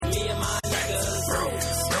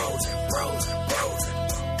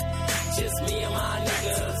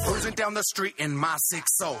down the street in my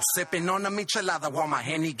 6-0, sipping on a michelada while my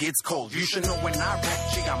Henny gets cold. You should know when I wreck,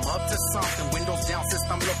 gee, I'm up to something. Windows down,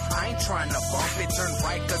 system look, I ain't trying to bump it. Turn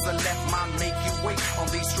right, cause the left might make you wait. On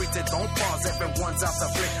these streets, it don't pause, everyone's out the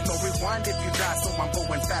blink. No rewind if you die, so I'm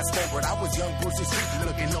going fast forward. I was young, Brucey Street,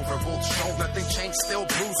 looking over both shoulders. Nothing changed, still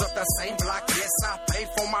blues up the same block. Yes, I paid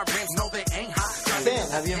for my rims, no, they ain't hot. Sam,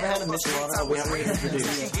 have you ever had a Michelada we haven't even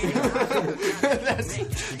introduced?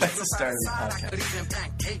 That's the start of the podcast.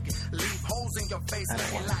 Okay.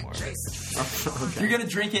 You're gonna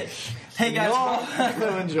drink it. Hey guys, I'm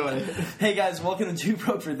gonna enjoy it. Hey guys, welcome to Two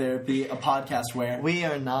Broke for Therapy, a podcast where We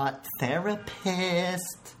are not therapists.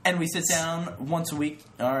 and we sit down once a week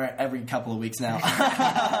or every couple of weeks now.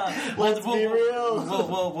 Let's be real.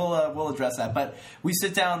 We'll address that, but we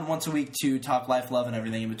sit down once a week to talk life, love, and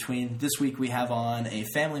everything in between. This week we have on a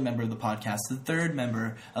family member of the podcast, the third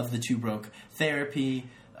member of the Two Broke Therapy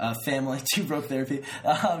family. Two Broke Therapy.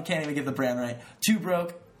 Can't even get the brand right. Two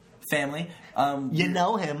Broke Family. You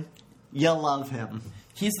know him. You love him.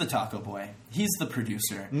 He's the taco boy. He's the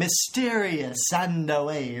producer. Mysterious Sando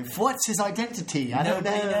Wave. What's his identity? I don't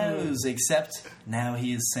know. Nobody knows, except now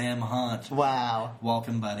he is Sam Hunt. Wow.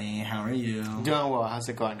 Welcome, buddy. How are you? Doing well. How's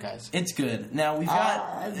it going, guys? It's good. Now we've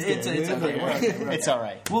got. It's okay. We're okay. It's all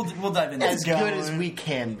right. We'll dive into As it. good as we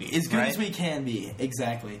can be. As good right? as we can be.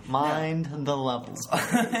 Exactly. Mind the levels.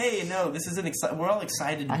 Hey, no, this is an exciting. We're all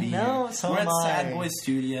excited to be know, here. so We're am at I. Sad Boy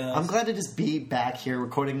Studios. I'm glad to just be back here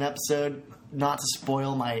recording an episode. Not to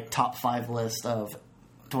spoil my top 5 list of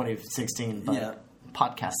 2016, but Yeah.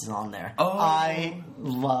 podcast is on there. Oh. I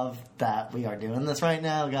love that we are doing this right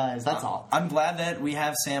now, guys. That's all. I'm glad that we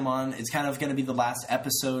have Sam on. It's kind of going to be the last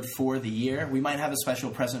episode for the year. We might have a special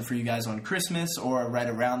present for you guys on Christmas or right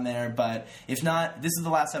around there, but if not, this is the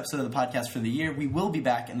last episode of the podcast for the year. We will be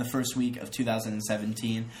back in the first week of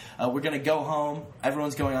 2017. We're going to go home.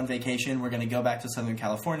 Everyone's going on vacation. We're going to go back to Southern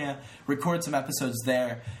California, record some episodes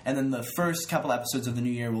there, and then the first couple episodes of the new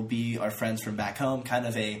year will be our friends from back home, kind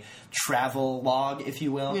of a travel log, if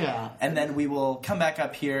you will. Yeah. And then we will come back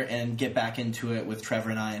up here and get back into it with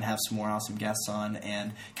Trevor and I and have some more awesome guests on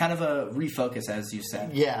and kind of a refocus, as you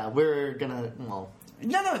said. Yeah, we're gonna. Well,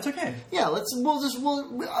 No, it's okay. yeah.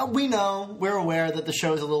 We know, we're aware that the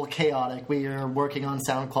show is a little chaotic. We are working on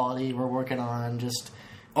sound quality. We're working on just.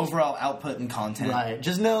 Overall output and content. Right.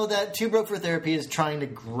 Just know that Two Broke for Therapy is trying to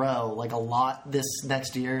grow like a lot this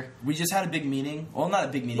next year. We just had a big meeting. Well, not a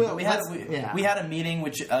big meeting, Well, but we had a meeting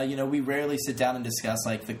which, we rarely sit down and discuss,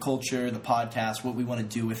 like, the culture, the podcast, what we want to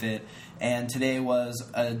do with it. And today was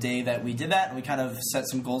a day that we did that, and we kind of set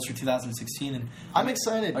some goals for 2016. And I'm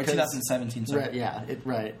excited. Or 2017, sorry. Right, yeah,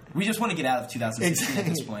 right. We just want to get out of 2016 at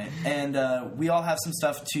this point. And we all have some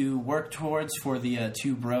stuff to work towards for the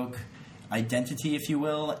Two Broke identity, if you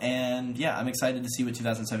will. And yeah, I'm excited to see what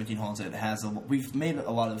 2017 holds. It has we've made a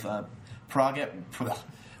lot of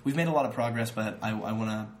we've made a lot of progress, but I want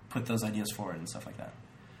to put those ideas forward and stuff like that.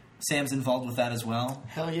 Sam's involved with that as well.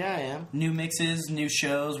 Hell yeah, I am. New mixes, new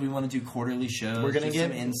shows. We want to do quarterly shows. We're gonna get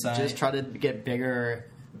some insight. Just try to get bigger.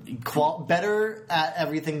 Better at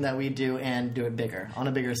everything that we do and do it bigger on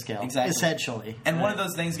a bigger scale. Exactly. Essentially. And one of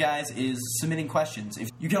those things, guys, is submitting questions. If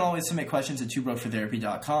you can always submit questions at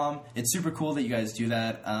twobrokefortherapy.com. It's super cool that you guys do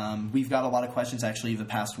that. We've got a lot of questions actually the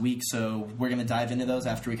past week, so we're going to dive into those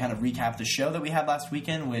after we kind of recap the show that we had last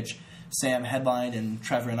weekend, which Sam headlined and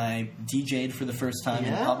Trevor and I DJ'd for the first time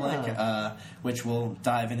in public, which we'll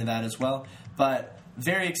dive into that as well. But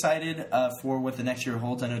very excited for what the next year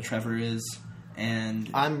holds. I know Trevor is. And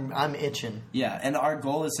I'm itching. Yeah, and our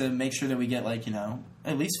goal is to make sure that we get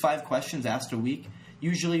at least 5 questions asked a week.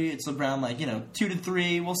 Usually it's around 2 to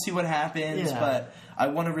 3. We'll see what happens, but I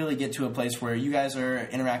want to really get to a place where you guys are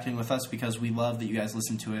interacting with us because we love that you guys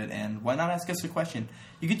listen to it. And why not ask us a question?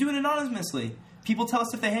 You can do it anonymously. People tell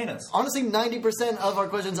us if they hate us. Honestly, 90% of our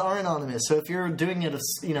questions are anonymous. So if you're doing it,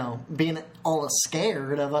 being all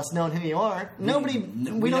scared of us knowing who you are, we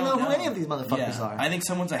don't know who any of these motherfuckers are. I think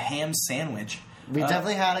someone's a ham sandwich. We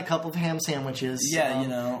definitely had a couple of ham sandwiches. Yeah,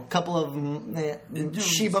 a couple of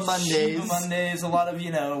Sheba Mondays. Sheba Mondays, a lot of,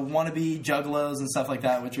 wannabe juggalos and stuff like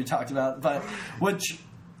that, which we talked about. But which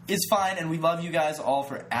is fine, and we love you guys all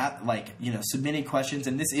for submitting questions.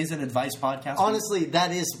 And this is an advice podcast. Honestly,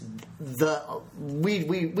 that is we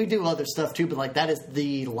do other stuff too, but that is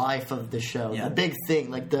the life of the show. Yeah. The big thing,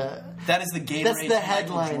 that is the Gatorade. That's the Michael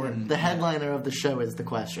headliner. Jordan. The headliner of the show is the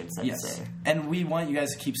questions. I'd say. And we want you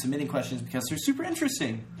guys to keep submitting questions because they're super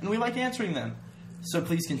interesting, and we like answering them. So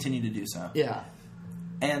please continue to do so. Yeah.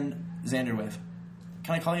 And Xander Wave,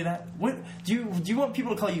 can I call you that? What do you want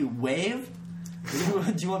people to call you? Wave?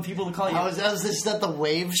 Do you want people to call you? I was just at the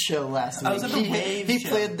Wave show last week. I was at the Wave show. He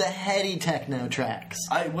played the heady techno tracks.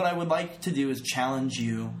 What I would like to do is challenge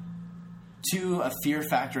you to a Fear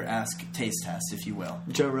Factor-esque taste test, if you will.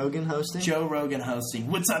 Joe Rogan hosting? Joe Rogan hosting.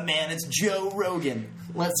 What's up, man? It's Joe Rogan.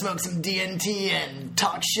 Let's smoke some DNT and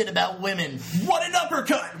talk shit about women. What an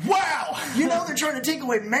uppercut! Wow! You know they're trying to take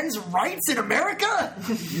away men's rights in America?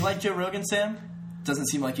 You like Joe Rogan, Sam? Doesn't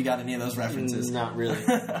seem like you got any of those references. Not really.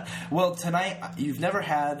 Well, tonight, you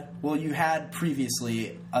had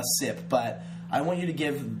previously a sip, but I want you to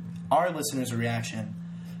give our listeners a reaction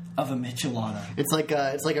of a Michelada. It's like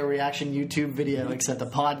a reaction YouTube video, except a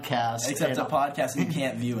podcast. Except a podcast, and you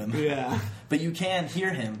can't view him. Yeah. But you can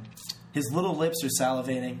hear him. His little lips are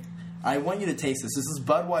salivating. I want you to taste this. This is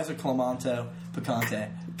Budweiser Clamato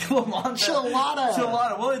Picante. Clamato. Chelada.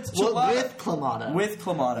 Chelada. Well, it's chelada. Well, with Clamato. With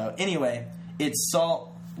Clamato. Anyway, it's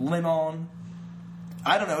salt, lemon.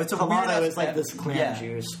 I don't know. It's a weird. Clamato is like this clam yeah.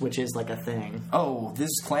 juice, which is like a thing. Oh, this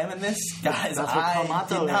clam in this? Guys, That's what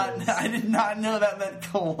Clamato is. I did not know that meant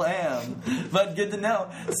clam. But good to know.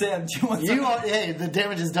 Sam, do you want some? Hey, the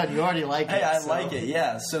damage is done. You already like it. Hey, I like it,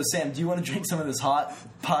 yeah. So, Sam, do you want to drink some of this hot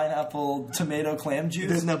pineapple tomato clam juice?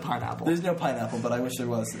 There's no pineapple. There's no pineapple, but I wish there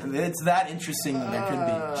was. It's that interesting that there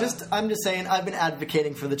could be. I'm just saying, I've been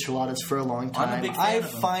advocating for the chiladas for a long time. I'm a big fan I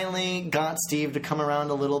of them. finally got Steve to come around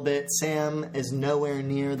a little bit. Sam is nowhere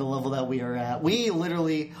near the level that we are at. We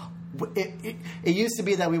literally... It used to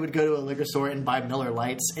be that we would go to a liquor store and buy Miller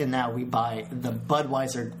Lights, and now we buy the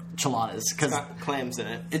Budweiser chiladas. It's got clams in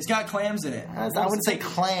it. It's got clams in it. I wouldn't say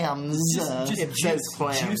clams. Just it says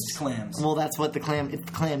clams. juiced clams. Well, that's what the clam. It's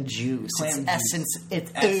clam juice. Clam it's juice. essence.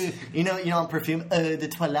 It's you know on perfume. The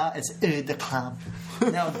toilette. It's the clam.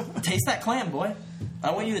 Now, taste that clam, boy.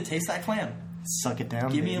 I want you to taste that clam. Suck it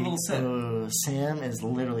down. Give me a baby. little sip. Sam is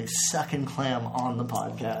literally sucking clam on the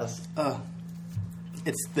podcast.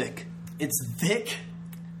 It's thick. It's thick.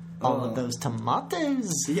 All of those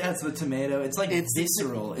tomatoes. Yeah, it's the tomato. It's like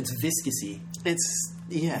visceral. It's viscousy. It's,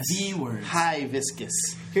 yes. V words. High viscous.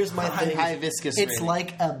 Here's my thing. High viscous It's rating.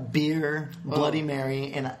 like a beer Bloody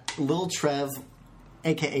Mary and a Lil Trev,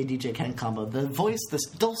 a.k.a. DJ Ken combo. The voice, the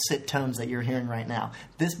dulcet tones that you're hearing right now.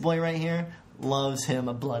 This boy right here loves him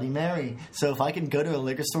a Bloody Mary. So if I can go to a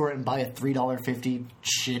liquor store and buy a $3.50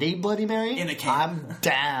 shitty Bloody Mary, In a can. I'm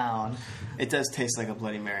down. It does taste like a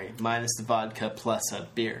Bloody Mary, minus the vodka plus a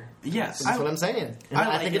beer. Yes. That's what I'm saying. And I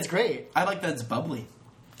like think it. it's great. I like that it's bubbly.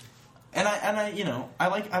 And I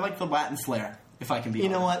like the Latin flair, if I can be You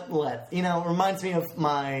know honest. what? Reminds me of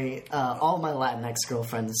my all my Latinx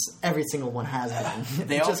girlfriends. Every single one has been.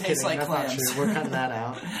 They all Just taste kidding. like That's clams. not true. We're cutting that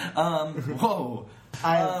out. Whoa.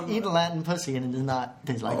 I've eaten Latin pussy and it does not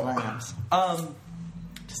taste like lambs.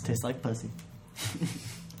 Just tastes like pussy.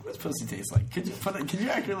 What's pussy taste like? Could you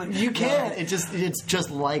actually? You can. It's just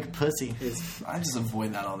like pussy. I just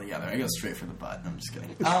avoid that altogether. I go straight for the butt. I'm just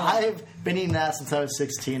kidding. I've been eating that since I was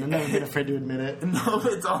 16. I've never been afraid to admit it. No,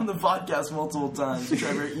 it's on the podcast multiple times.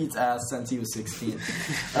 Trevor eats ass since he was 16.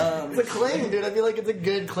 It's a claim, dude. I feel like it's a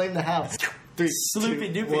good claim to have. 3,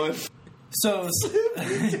 Sloopy 2, doopy. 1. So,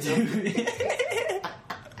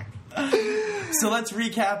 so let's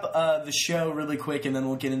recap the show really quick, and then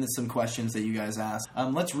we'll get into some questions that you guys asked.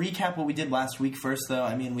 Let's recap what we did last week first, though.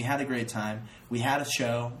 I mean, we had a great time. We had a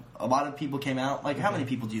show. A lot of people came out. Like, how many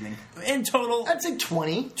people do you think? In total? I'd say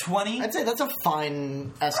 20. 20? I'd say that's a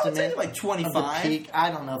fine estimate. say like 25. of the peak.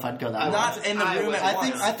 I don't know if I'd go that way. Not in the room at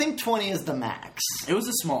once. I think 20 is the max. It was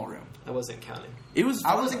a small room. I wasn't counting. It was.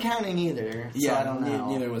 I wasn't counting either. So Yeah, I don't know.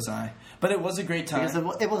 neither was I. But it was a great time.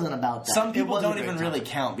 Because it wasn't about that. Some It people was a don't great even time. really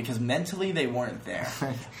count because mentally they weren't there.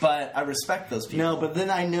 But I respect those people. No, but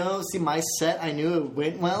then I know. See, my set, I knew it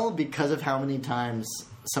went well because of how many times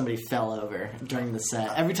somebody fell over during the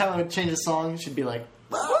set. Every time I would change a song, she'd be like,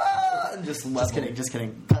 Ah, and just level. Just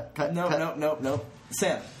kidding. Cut, cut, No, cut. no.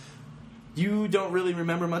 Sam, you don't really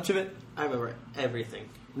remember much of it? I remember everything.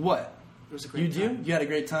 What? It was a great You do? time. You had a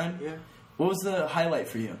great time? Yeah. What was the highlight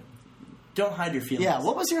for you? Don't hide your feelings. Yeah,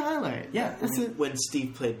 what was your highlight? Yeah. When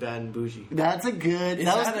Steve played Bad and Bougie. That's a good. Is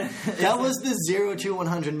That that was a- that was the 0 to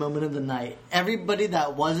 100 moment of the night. Everybody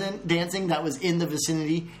that wasn't dancing, that was in the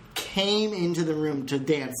vicinity, came into the room to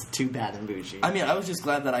dance to Bad and Bougie. I mean, I was just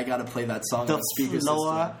glad that I got to play that song The on the speaker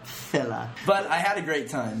floor system. filler. But I had a great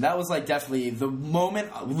time. That was like definitely the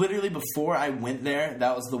moment, literally before I went there,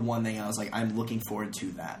 that was the one thing I was like, I'm looking forward to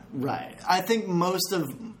that. Right. I think most of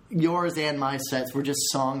yours and my sets were just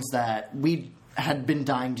songs that we had been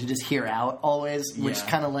dying to just hear out always, which Yeah.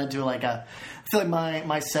 kind of led to like a. I feel like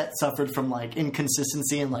my set suffered from like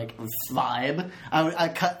inconsistency and like vibe. I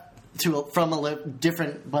cut from a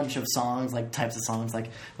different bunch of songs, like types of songs. Like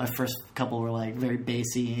my first couple were like very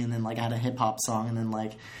bassy, and then like I had a hip hop song, and then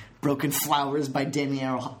like Broken Flowers by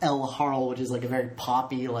Danielle L. Harl, which is like a very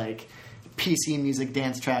poppy like PC music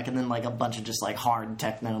dance track, and then like a bunch of just like hard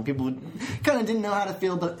techno. And people kind of didn't know how to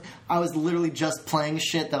feel, but I was literally just playing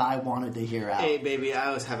shit that I wanted to hear out. Hey, baby,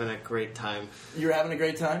 I was having a great time. You were having a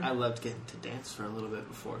great time? I loved getting to dance for a little bit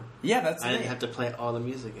before. Yeah, that's I didn't have to play all the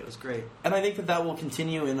music. It was great. And I think that will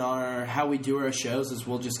continue in how we do our shows, is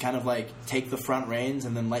we'll just kind of like take the front reins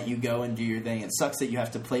and then let you go and do your thing. It sucks that you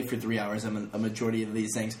have to play for 3 hours on a majority of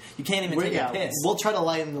these things. You can't even take a piss. We'll try to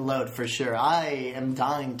lighten the load for sure. I am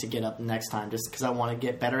dying to get up next time just because I want to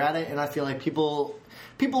get better at it, and I feel like people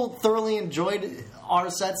thoroughly enjoyed our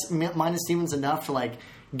sets, mine and Steven's, enough to like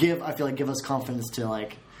give us confidence to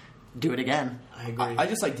like do it again. I agree. I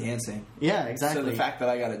just like dancing. Yeah, exactly. So the fact that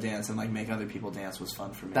I got to dance and like make other people dance was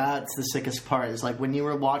fun for me. That's the sickest part. Is like when you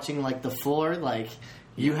were watching like the floor, like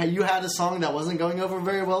you had a song that wasn't going over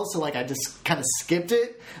very well, so like I just kind of skipped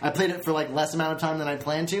it. I played it for like less amount of time than I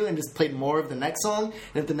planned to, and just played more of the next song.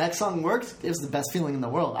 And if the next song worked, it was the best feeling in the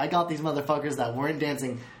world. I got these motherfuckers that weren't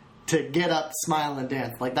dancing to get up, smile, and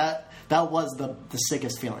dance. Like that was the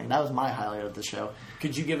sickest feeling. That was my highlight of the show.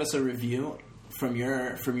 Could you give us a review from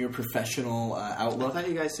your professional outlook? I thought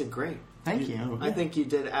you guys did great. Thank you. I think you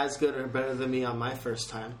did as good or better than me on my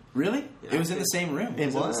first time. Really? Yeah, it was in the same room.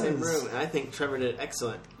 It was in the same room, and I think Trevor did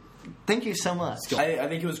excellent. Thank you so much. I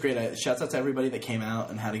think it was great. Shouts out to everybody that came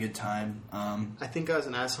out and had a good time. I think I was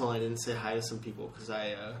an asshole. I didn't say hi to some people because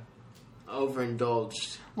I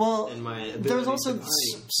overindulged. Well, in my ability there was also to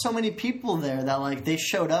party. so many people there that like they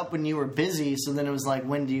showed up when you were busy. So then it was like,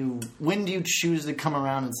 when do you choose to come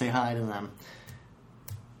around and say hi to them?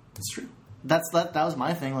 It's true. That was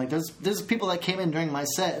my thing. Like there's people that came in during my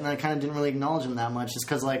set, and I kind of didn't really acknowledge them that much, just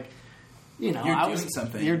because like, you know,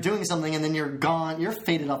 You're doing something, and then you're gone. You're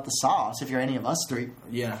faded off the sauce. If you're any of us three,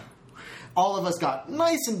 Yeah. all of us got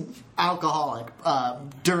nice and alcoholic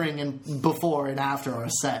during and before and after our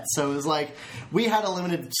set. So it was like we had a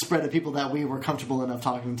limited spread of people that we were comfortable enough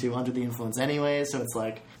talking to under the influence anyway. So it's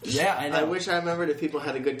like, Yeah, I know. I wish I remembered if people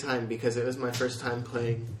had a good time because it was my first time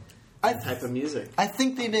playing that type of music. I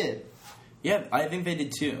think they did. Yeah, I think they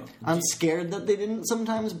did too. I'm scared that they didn't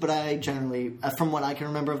sometimes, but I generally, from what I can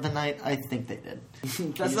remember of the night, I think they did.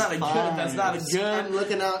 That's not a good. That's not a good. I'm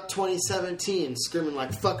looking out 2017, screaming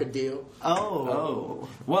like "fuck a deal." Oh.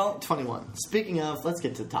 Well, 21. Speaking of, let's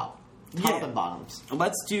get to the top Yeah. and bottoms.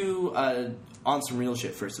 let's do on some real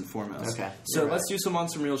shit first and foremost. Okay. So You're let's do some on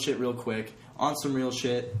some real shit real quick. On some real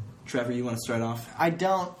shit. Trevor, you want to start off? I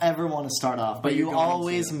don't ever want to start off, but you're you going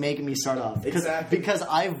always to. make me start off. Exactly. Because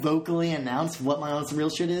I vocally announce what my on some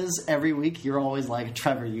real shit is every week. You're always like,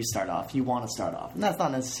 Trevor, you start off. You want to start off. And that's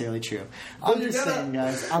not necessarily true. I'm just saying,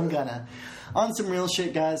 guys, I'm gonna. On some real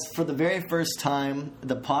shit, guys, for the very first time,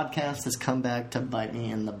 the podcast has come back to bite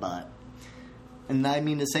me in the butt. And I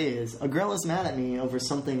mean to say is, a girl is mad at me over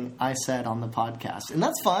something I said on the podcast. And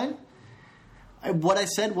that's fine. What I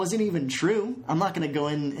said wasn't even true. I'm not going to go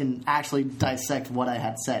in and actually dissect what I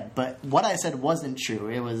had said. But what I said wasn't true.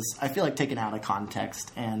 It was, I feel like, taken out of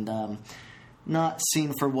context and not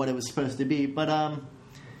seen for what it was supposed to be. But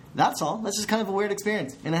that's all. That's just kind of a weird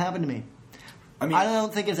experience. And it happened to me. I mean, I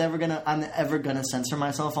don't think I'm ever gonna censor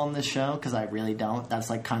myself on this show, because I really don't. That's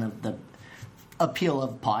like kind of the appeal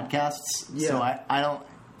of podcasts. Yeah. So I don't,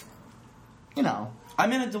 you know.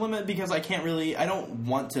 I'm in a dilemma because I don't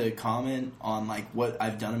want to comment on like what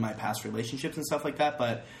I've done in my past relationships and stuff like that,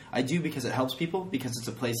 but I do because it helps people, because it's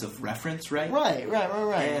a place of reference, right? Right.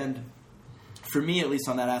 And for me, at least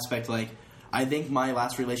on that aspect, like, I think my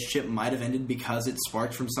last relationship might have ended because it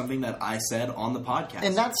sparked from something that I said on the podcast.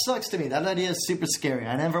 And that sucks to me. That idea is super scary.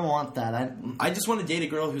 I never want that. I just want to date a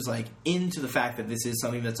girl who's like into the fact that this is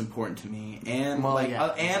something that's important to me, and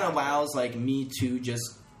and allows like me to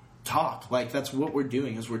just talk. Like, that's what we're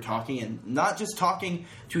doing, is we're talking, and not just talking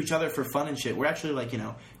to each other for fun and shit. We're actually like,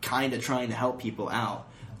 kind of trying to help people out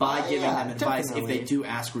by giving them advice definitely. if they do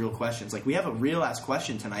ask real questions. Like, we have a real ass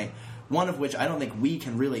question tonight, one of which I don't think we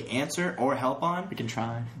can really answer or help on. We can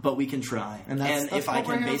try. But we can try. And that's if I what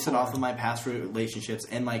we're can here base it for. off of my past relationships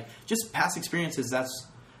and like just past experiences, that's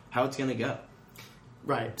how it's gonna go.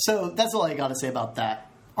 Right. So that's all I got to say about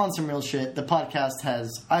that. On some real shit, the podcast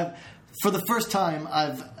for the first time,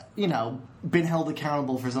 I've been held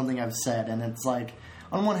accountable for something I've said, and it's like,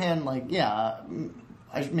 on one hand, like, yeah,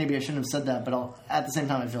 maybe I shouldn't have said that, but at the same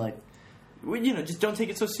time, I feel like just don't take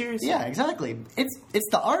it so seriously. Yeah, exactly. It's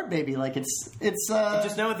the art, baby. Like And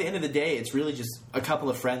just know at the end of the day, it's really just a couple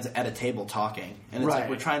of friends at a table talking, and it's like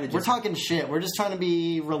we're trying to. We're talking shit. We're just trying to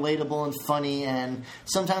be relatable and funny, and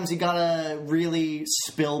sometimes you gotta really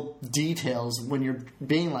spill details when you're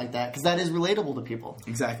being like that, because that is relatable to people.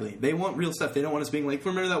 Exactly. They want real stuff. They don't want us being like,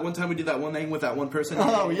 remember that one time we did that one thing with that one person?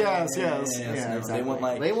 Oh, yes. No,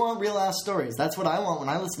 Exactly. They want real ass stories. That's what I want when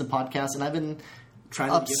I listen to podcasts, and I've been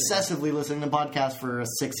obsessively listening to podcasts for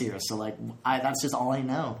 6 years. So that's just all I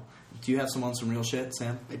know. Do you have some on some real shit,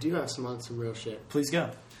 Sam? I do have some on some real shit. Please go.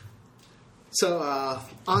 So,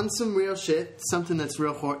 on some real shit, something that's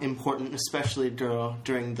real important, especially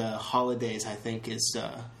during the holidays, I think, is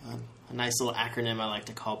a nice little acronym I like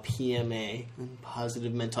to call PMA,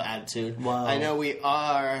 Positive Mental Attitude. Wow. I know we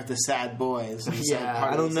are the sad boys. Yeah,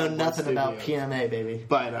 I don't know nothing about PMA, baby.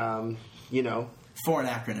 But, Foreign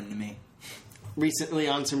acronym to me. Recently,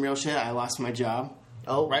 on some real shit, I lost my job.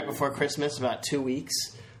 Oh. Right before Christmas, about 2 weeks.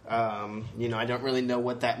 I don't really know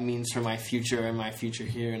what that means for my future and my future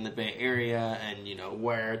here in the Bay Area and,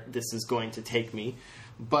 where this is going to take me.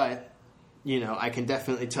 But, I can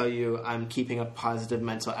definitely tell you I'm keeping a positive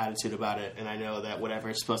mental attitude about it. And I know that whatever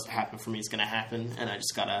is supposed to happen for me is going to happen. And I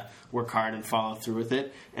just got to work hard and follow through with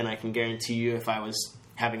it. And I can guarantee you if I was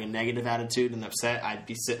having a negative attitude and upset, I'd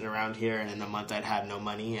be sitting around here and in a month I'd have no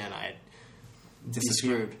money and I'd be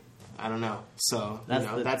screwed. I don't know. So,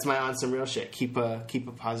 that's my on some real shit. Keep a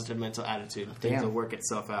positive mental attitude. Things will work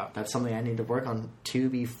itself out. That's something I need to work on to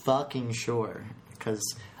be fucking sure. Because,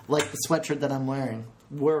 like the sweatshirt that I'm wearing,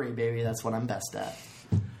 worry, baby, that's what I'm best at.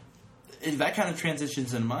 That kind of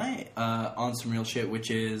transitions into my on some real shit, which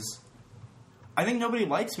is, I think nobody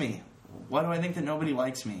likes me. Why do I think that nobody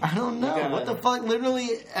likes me? I don't know. What the fuck? Literally,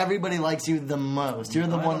 everybody likes you the most. You're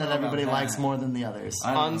the one that everybody likes more than the others.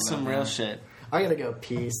 On some real shit. I gotta go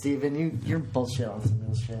pee, Steven. You're bullshit on some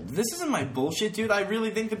real shit. This isn't my bullshit, dude. I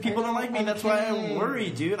really think that people don't like me. That's why I'm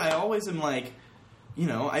worried, dude. I always am like,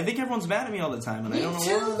 I think everyone's mad at me all the time, and I don't know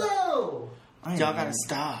too, though. Y'all gotta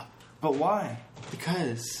stop. But why?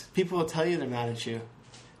 Because people will tell you they're mad at you.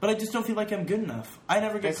 But I just don't feel like I'm good enough. I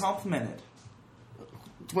never get complimented.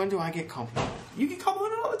 When do I get complimented? You get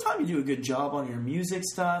complimented all the time. You do a good job on your music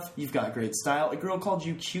stuff. You've got great style. A girl called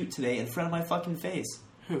you cute today in front of my fucking face.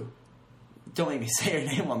 Who? Don't make me say her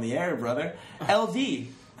name on the air, brother. LD.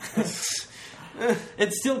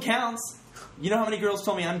 It still counts. You know how many girls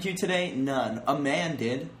told me I'm cute today? None. A man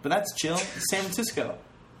did, but that's chill. San Francisco.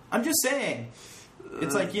 I'm just saying.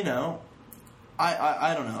 It's like,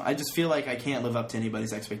 I don't know. I just feel like I can't live up to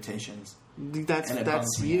anybody's expectations.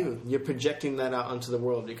 That's you. You're projecting that out onto the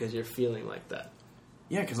world because you're feeling like that.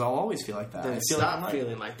 Yeah, because I'll always feel like that. Then stop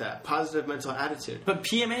feeling like that. Positive mental attitude. But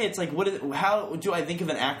PMA, it's like, how do I think of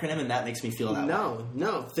an acronym and that makes me feel that way?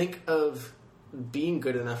 No. Think of being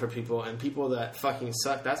good enough for people and people that fucking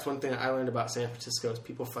suck. That's one thing I learned about San Francisco is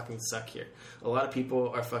people fucking suck here. A lot of people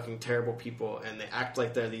are fucking terrible people and they act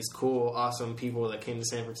like they're these cool, awesome people that came to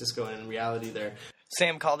San Francisco and in reality they're...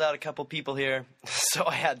 Sam called out a couple people here, so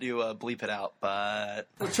I had to bleep it out, but...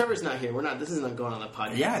 Well, Trevor's not here. This isn't going on the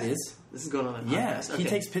podcast. Yeah, it is. This is going on the podcast. Yeah, okay. He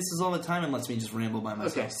takes pisses all the time and lets me just ramble by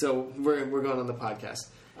myself. Okay, so we're going on the podcast.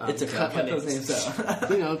 It's okay. Cut those names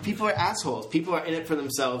out. People are assholes. People are in it for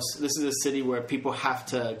themselves. This is a city where people have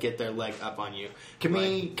to get their leg up on you. Can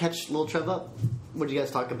we catch little Trev up? What do you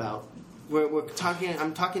guys talk about? We're talking.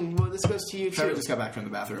 I'm talking. Well, this goes to you Trevor too. just got back from the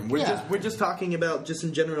bathroom. We're just talking about just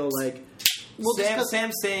in general, like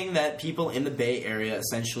Sam's saying that people in the Bay Area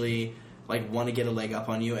essentially want to get a leg up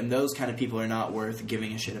on you, and those kind of people are not worth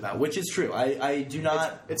giving a shit about, which is true. I do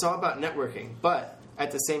not. It's all about networking, but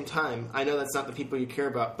at the same time, I know that's not the people you care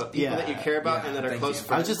about, but people that you care about and that are close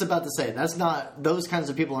friends. I was just about to say that's not those kinds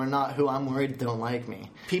of people are not who I'm worried don't like me.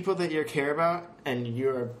 People that you care about and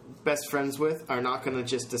you're best friends with are not going to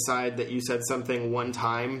just decide that you said something one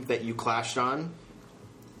time that you clashed on,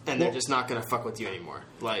 and they're just not going to fuck with you anymore.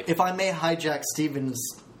 Like, if I may hijack Steven's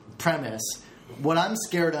premise, what I'm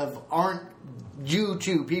scared of aren't you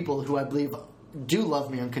two people who I believe do love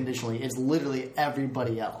me unconditionally. It's literally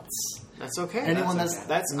everybody else. That's okay. Anyone that's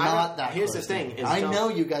not that. Here's the thing. I know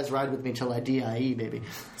you guys ride with me till I die, baby.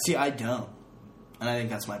 See, I don't, and I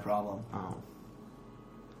think that's my problem. Oh,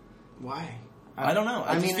 why? I don't know.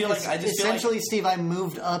 I just feel essentially, Steve, I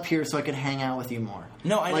moved up here so I could hang out with you more.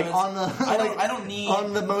 No, I know. I don't need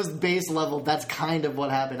on the most base level. That's kind of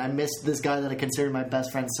what happened. I missed this guy that I considered my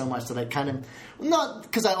best friend so much that I kind of not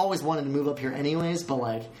because I always wanted to move up here anyways,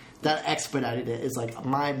 but that expedited it. It's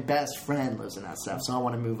my best friend lives in that stuff, so I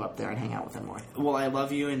want to move up there and hang out with him more. Well, I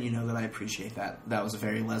love you, and you know that I appreciate that. That was a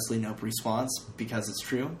very Leslie Knope response because it's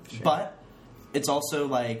true, Sure. But it's also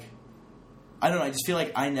I don't know. I just feel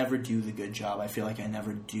like I never do the good job. I feel like I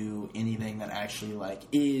never do anything that actually like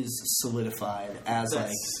is solidified as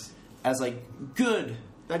good.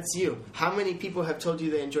 That's you. How many people have told you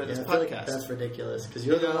they enjoy this I feel like podcast? that's ridiculous because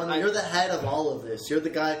you're you're the head of all of this. You're the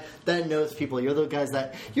guy that knows people. You're the guy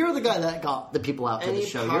that got the people out to the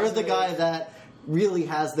show. You're the guy that really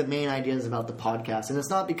has the main ideas about the podcast, and it's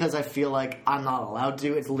not because I feel like I'm not allowed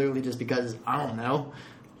to. It's literally just because I don't know.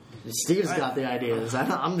 Steve's got the ideas.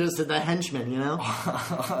 I'm just the henchman, you know?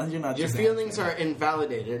 You're not. Your feelings are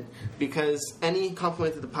invalidated because any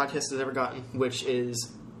compliment that the podcast has ever gotten, which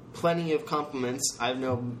is plenty of compliments. I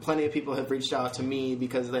know plenty of people have reached out to me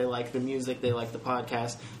because they like the music, they like the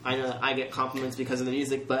podcast. I know that I get compliments because of the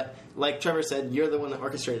music, but like Trevor said, you're the one that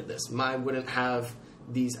orchestrated this. I wouldn't have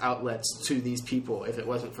these outlets to these people if it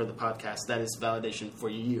wasn't for the podcast. That is validation for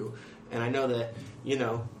you. And I know that, you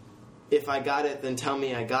know, if I got it, then tell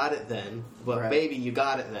me I got it then. But right. Baby, you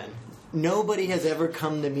got it then. Nobody has ever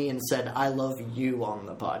come to me and said, I love you on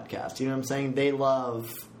the podcast. You know what I'm saying? They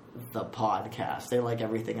love the podcast. They like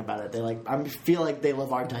everything about it. They like. I feel like they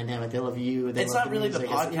love our dynamic. They love you. It's not really the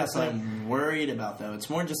podcast that I'm worried about, though. It's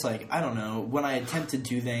more just like, I don't know, when I attempt to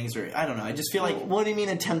do things, or I don't know. I just feel like... What do you mean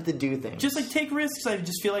attempt to do things? Just like take risks. I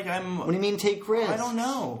just feel like I'm... What do you mean take risks? I don't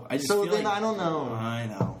know. I just so feel then like, I don't know. I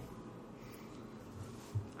know.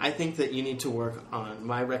 I think that you need to work on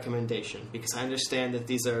my recommendation because I understand that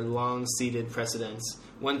these are long-seated precedents.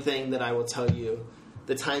 One thing that I will tell you,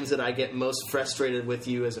 the times that I get most frustrated with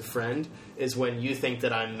you as a friend is when you think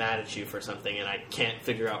that I'm mad at you for something and I can't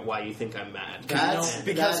figure out why you think I'm mad.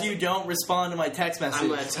 Because you don't respond to my text message. I'm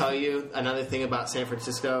going to tell you another thing about San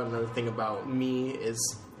Francisco, another thing about me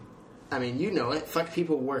is, I mean, you know it. Fuck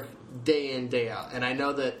people work day in, day out. And I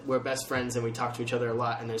know that we're best friends and we talk to each other a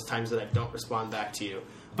lot and there's times that I don't respond back to you.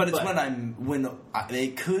 But it's when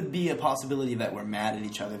it could be a possibility that we're mad at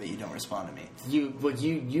each other that you don't respond to me.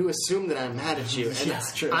 You assume that I'm mad at you, and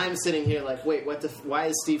yes, true. I'm sitting here like, wait, why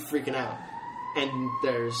is Steve freaking out? And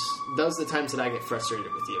those are the times that I get frustrated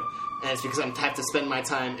with you, and it's because I have to spend my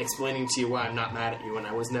time explaining to you why I'm not mad at you when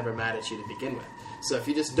I was never mad at you to begin with. So if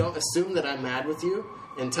you just don't assume that I'm mad with you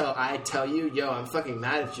until I tell you, yo, I'm fucking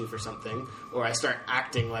mad at you for something, or I start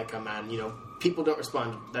acting like I'm mad, you know, people don't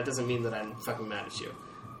respond. That doesn't mean that I'm fucking mad at you.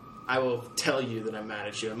 I will tell you that I'm mad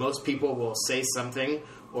at you. And most people will say something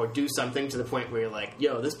or do something to the point where you're like,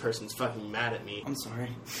 yo, this person's fucking mad at me. I'm sorry.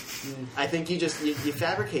 I think you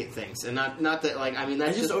fabricate things. And not that, like, I mean,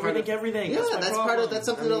 that's I just overthink everything. Yeah, that's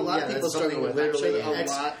something that a lot of people struggle with. I'm sure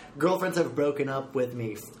that girlfriends have broken up with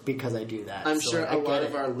me because I do that. I'm sure a lot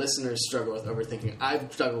of our listeners struggle with overthinking.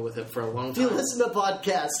 I've struggled with it for a long time. If you listen to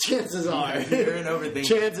podcasts, chances are you're an overthinker.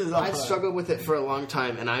 Chances are. I've struggled with it for a long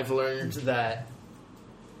time, and I've learned that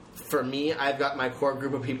for me, I've got my core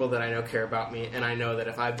group of people that I know care about me, and I know that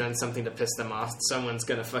if I've done something to piss them off, someone's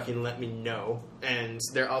going to fucking let me know, and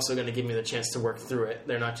they're also going to give me the chance to work through it.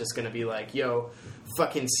 They're not just going to be like, yo,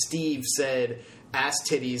 fucking Steve said ass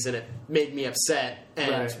titties and it made me upset,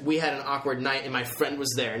 and we had an awkward night and my friend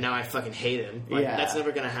was there, and now I fucking hate him. Like, that's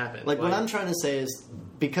never going to happen. Like, what I'm trying to say is,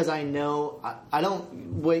 because I know, I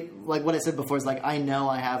don't wait, like what I said before is like, I know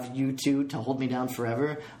I have you two to hold me down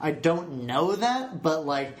forever. I don't know that, but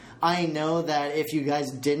like, I know that if you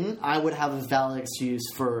guys didn't, I would have a valid excuse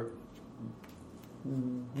for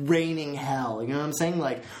raining hell. You know what I'm saying?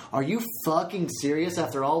 Like, are you fucking serious?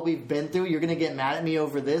 After all we've been through, you're gonna get mad at me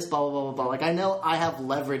over this, blah, blah, blah, blah, blah. Like, I know I have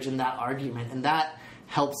leverage in that argument, and that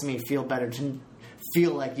helps me feel better to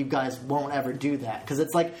feel like you guys won't ever do that, because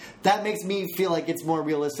it's like that makes me feel like it's more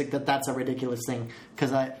realistic that that's a ridiculous thing,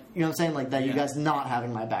 because I, you know what I'm saying, like that you guys not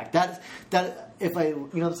having my back, that if I, you know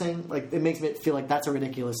what I'm saying, like it makes me feel like that's a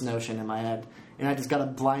ridiculous notion in my head, and I just gotta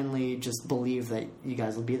blindly just believe that you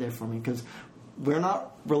guys will be there for me, because we're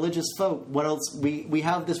not religious folk. What else? We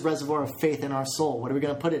have this reservoir of faith in our soul. What are we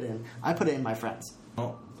gonna put it in? I put it in my friends.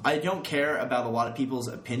 Well, I don't care about a lot of people's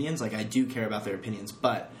opinions. Like, I do care about their opinions,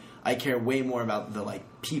 but I care way more about the, like,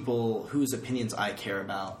 people whose opinions I care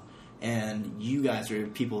about. And you guys are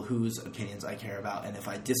people whose opinions I care about. And if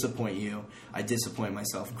I disappoint you, I disappoint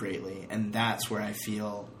myself greatly. And that's where I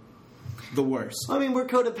feel the worst. I mean, we're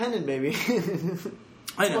codependent, baby.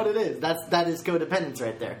 I know. That's what it is. That is codependence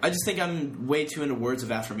right there. I just think I'm way too into words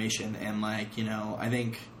of affirmation. And, like, you know, I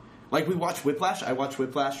think... Like, we watched Whiplash. I watched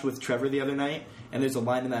Whiplash with Trevor the other night, and there's a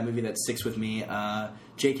line in that movie that sticks with me.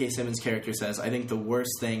 J.K. Simmons' character says, I think the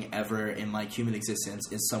worst thing ever in, like, human existence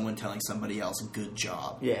is someone telling somebody else, good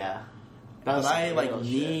job. Yeah. But I, like,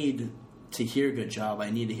 need to hear good job. I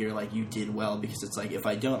need to hear, like, you did well, because it's like, if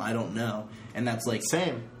I don't, I don't know. And that's, like...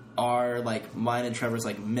 Same. Our, like, mine and Trevor's,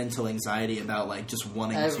 like, mental anxiety about, like, just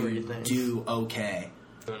wanting to do okay.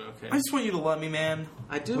 Okay. I just want you to love me, man.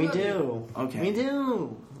 I do. We love you. do. Okay. We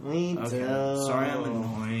do. We Okay. do. Sorry, I'm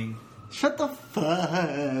annoying. Shut the fuck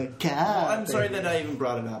up. Well, I'm sorry that I even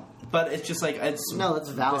brought it up. But it's just like, it's No, that's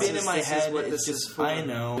valid. been in my This is head. what It's this is just, for. I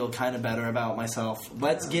know. I feel kind of better about myself.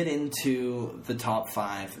 Let's get into the top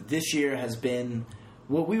 5. This year has been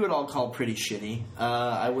what we would all call pretty shitty.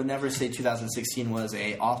 I would never say 2016 was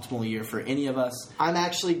a optimal year for any of us. I'm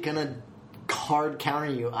actually gonna hard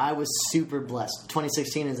counter you. I was super blessed.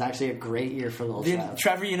 2016 is actually a great year for Lil Then, Trav.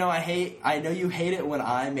 Trevor, you know I know you hate it when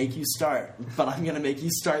I make you start, but I'm going to make you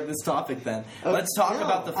start this topic then. Let's talk No,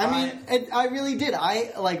 about the 5. I mean, I really did.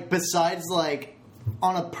 I, like, besides, like,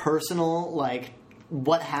 on a personal, like,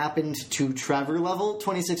 what happened to Trevor level,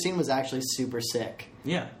 2016 was actually super sick.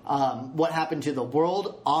 yeah. What happened to the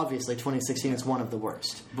world? Obviously, 2016 is one of the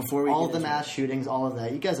worst. Before we all get the into mass shootings, all of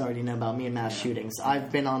that. You guys already know about me and mass shootings. I've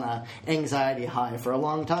been on a anxiety high for a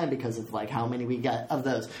long time because of like how many we got of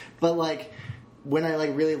those. But like when I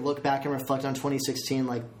like really look back and reflect on 2016,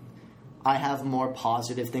 like I have more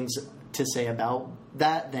positive things to say about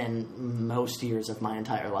that than most years of my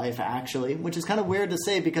entire life, actually, which is kind of weird to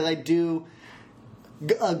say because I do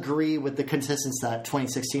agree with the consensus that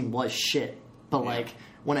 2016 was shit. But like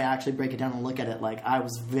when I actually break it down and look at it, like I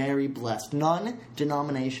was very blessed,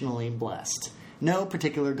 non-denominationally blessed. No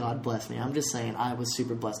particular God bless me. I'm just saying I was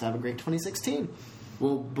super blessed to have a great 2016.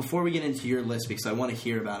 Well, before we get into your list, because I want to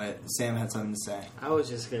hear about it, Sam had something to say. I was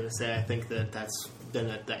just going to say, I think that's been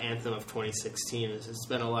the anthem of 2016. It's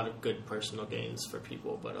been a lot of good personal gains for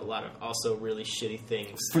people, but a lot of also really shitty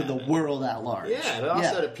things. For the happen. world at large. Yeah, but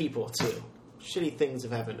also to people, too. Shitty things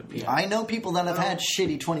have happened to people. I know people that have had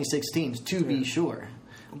shitty 2016s, to be sure.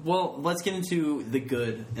 Well, let's get into the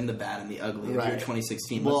good and the bad and the ugly of Right. your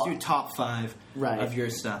 2016. Well, Let's do top 5 right. of your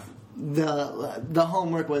stuff. The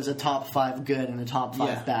homework was a top 5 good and a top 5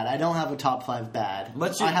 Yeah. bad. I don't have a top 5 bad.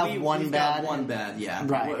 Let's I have we've one got bad. one bad, yeah.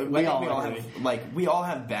 Right. I think We all have we all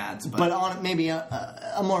have bads, But on maybe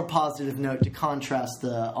a more positive note to contrast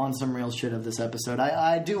the on some real shit of this episode,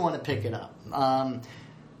 I do want to pick it up.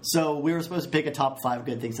 So we were supposed to pick a top 5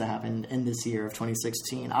 good things that happened in this year of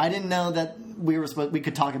 2016. I didn't know that we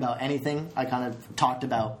could talk about anything. I kind of talked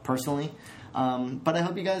about personally, but I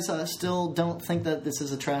hope you guys still don't think that this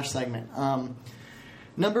is a trash segment.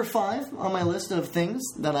 Number 5 on my list of things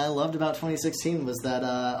that I loved about 2016 was that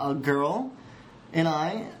a girl and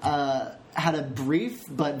I had a brief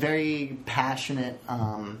but very passionate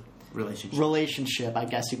relationship, I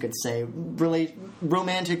guess you could say,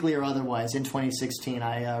 romantically or otherwise, in 2016.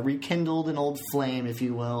 I rekindled an old flame, if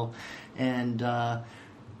you will, and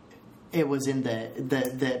it was in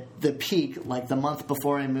the peak, like the month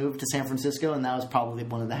before I moved to San Francisco, and that was probably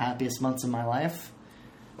one of the happiest months of my life.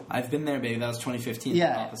 I've been there, baby. That was 2015.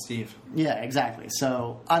 Yeah. Papa Steve. Yeah, exactly.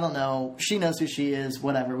 So, I don't know. She knows who she is,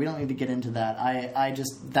 whatever. We don't need to get into that. I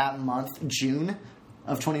just, that month, June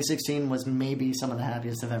of 2016, was maybe some of the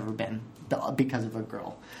happiest I've ever been because of a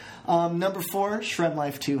girl. Number 4, Shred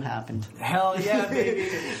Life 2 happened. Hell yeah, baby.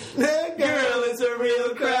 That girl is a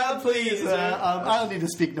real crowd pleaser. I don't need to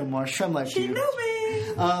speak no more. Shred Life 2. She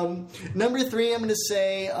knew me. Number 3, I'm going to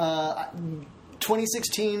say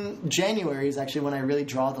 2016 January is actually when I really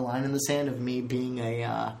draw the line in the sand of me being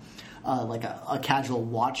a casual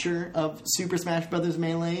watcher of Super Smash Bros.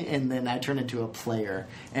 Melee, and then I turned into a player.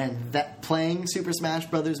 And that playing Super Smash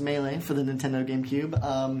Bros. Melee for the Nintendo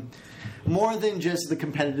GameCube, more than just the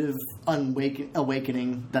competitive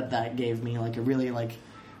awakening that gave me, like it really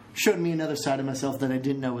showed me another side of myself that I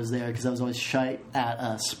didn't know was there because I was always shy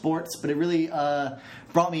at sports. But it really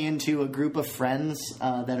brought me into a group of friends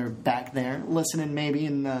that are back there listening, maybe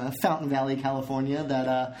in Fountain Valley, California,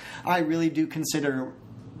 that I really do consider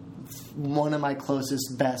one of my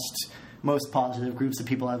closest, best, most positive groups of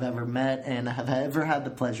people I've ever met and have ever had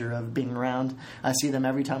the pleasure of being around. I see them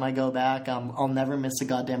every time I go back. I'll never miss a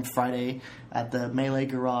goddamn Friday at the Melee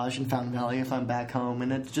Garage in Fountain Valley if I'm back home.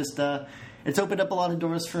 And it's just, it's opened up a lot of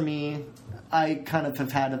doors for me. I kind of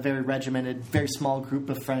have had a very regimented, very small group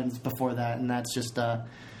of friends before that, and that's just a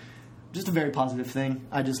very positive thing.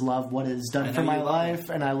 I just love what it's done for my life,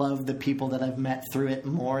 and I love the people that I've met through it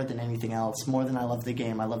more than anything else. More than I love the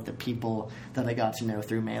game, I love the people that I got to know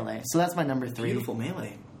through Melee. So that's my number 3. Beautiful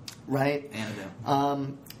Melee. Right?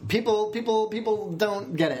 Annabelle. People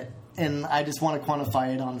don't get it. And I just want to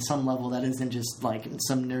quantify it on some level that isn't just like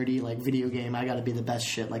some nerdy like video game. I got to be the best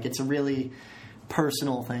shit. Like it's a really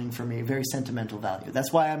personal thing for me, very sentimental value.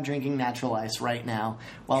 That's why I'm drinking natural ice right now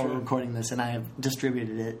while we're recording this, and I have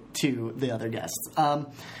distributed it to the other guests.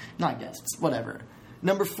 Not guests, whatever.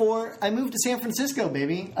 Number 4, I moved to San Francisco,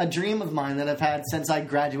 baby. A dream of mine that I've had since I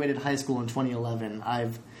graduated high school in 2011.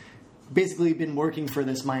 I've basically been working for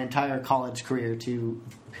this my entire college career to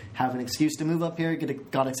have an excuse to move up here.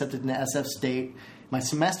 Got accepted into SF State. My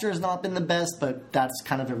semester has not been the best, but that's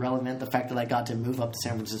kind of irrelevant. The fact that I got to move up to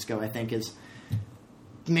San Francisco, I think, is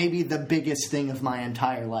maybe the biggest thing of my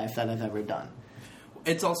entire life that I've ever done.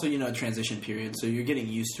 It's also, a transition period, so you're getting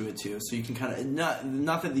used to it too. So you can kind of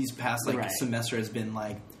not that these past semester has been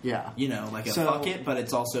like fuck it, but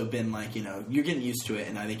it's also been like you're getting used to it,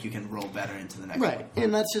 and I think you can roll better into the next one. Right,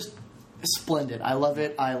 and that's just splendid. I love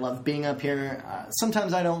it. I love being up here.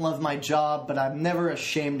 Sometimes I don't love my job, but I'm never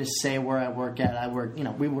ashamed to say where I work at. I work,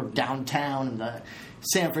 we work downtown in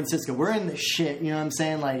San Francisco. We're in the shit. You know what I'm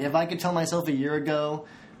saying? Like if I could tell myself a year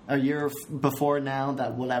before now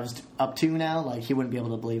that what I was up to now, like he wouldn't be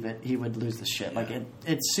able to believe it. He would lose the shit. Like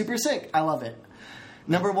it's super sick. I love it.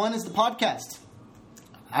 Number 1 is the podcast.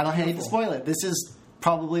 I don't hate to spoil it. This is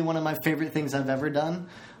probably one of my favorite things I've ever done.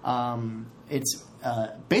 It's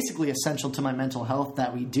basically essential to my mental health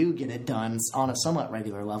that we do get it done on a somewhat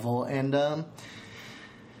regular level, and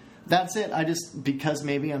that's it. Because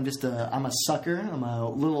maybe I'm a sucker. I'm a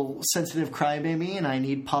little sensitive crybaby, and I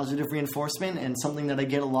need positive reinforcement. And something that I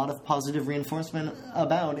get a lot of positive reinforcement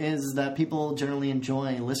about is that people generally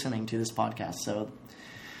enjoy listening to this podcast. So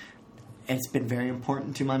it's been very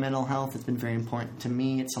important to my mental health. It's been very important to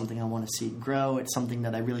me. It's something I want to see grow. It's something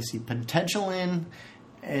that I really see potential in.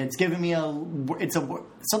 It's given me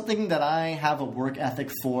something that I have a work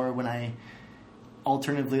ethic for when I,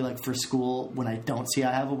 alternatively, like for school, when I don't see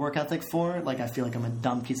I have a work ethic for, like I feel like I'm a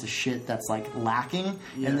dumb piece of shit that's like lacking.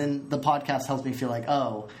 Yeah. And then the podcast helps me feel like,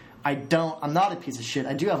 I'm not a piece of shit.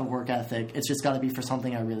 I do have a work ethic. It's just got to be for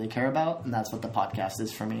something I really care about, and that's what the podcast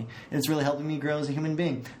is for me. And it's really helping me grow as a human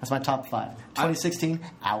being. That's my top 5. 2016,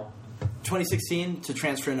 out. 2016 to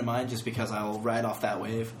transfer into mine, just because I will ride off that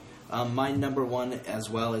wave. My number 1 as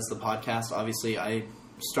well is the podcast. Obviously, I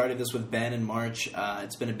started this with Ben in March.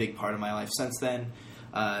 It's been a big part of my life since then.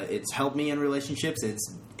 It's helped me in relationships.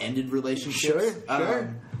 It's ended relationships.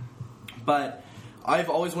 Sure. But I've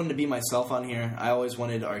always wanted to be myself on here. I always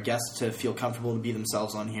wanted our guests to feel comfortable to be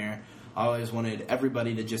themselves on here. I always wanted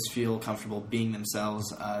everybody to just feel comfortable being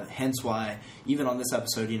themselves. Hence why, even on this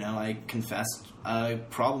episode, I confessed a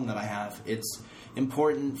problem that I have. It's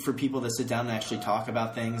important for people to sit down and actually talk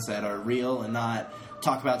about things that are real and not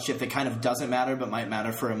talk about shit that kind of doesn't matter but might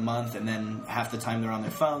matter for a month, and then half the time they're on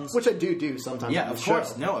their phones. Which I do sometimes. Yeah, of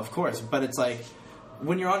course. No, of course. But it's like,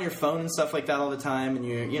 when you're on your phone and stuff like that all the time, and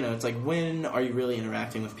it's like, when are you really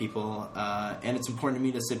interacting with people? And it's important to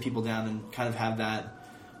me to sit people down and kind of have that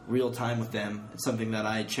real time with them. It's something that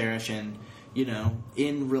I cherish, and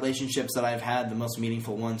in relationships that I've had, the most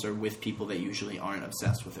meaningful ones are with people that usually aren't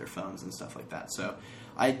obsessed with their phones and stuff like that. So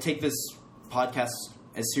I take this podcast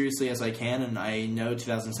as seriously as I can, and I know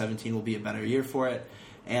 2017 will be a better year for it.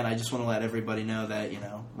 And I just want to let everybody know that,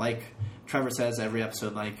 like Trevor says every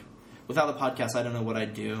episode, like, without the podcast, I don't know what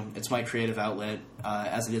I'd do. It's my creative outlet,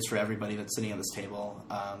 as it is for everybody that's sitting at this table.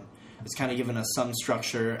 It's kind of given us some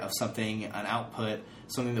structure of something, an output,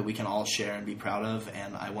 something that we can all share and be proud of,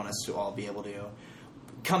 and I want us to all be able to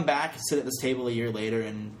come back, sit at this table a year later,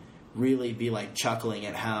 and really be like chuckling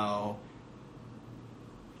at how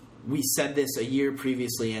we said this a year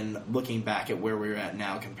previously, and looking back at where we're at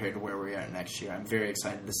now compared to where we're at next year. I'm very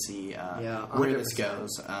excited to see where this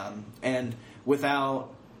goes. And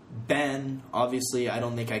without Ben, obviously, I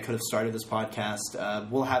don't think I could have started this podcast.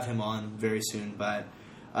 We'll have him on very soon, but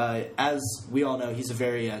as we all know, he's a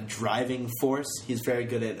very driving force. He's very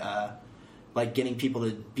good at getting people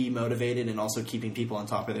to be motivated and also keeping people on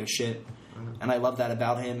top of their shit. And I love that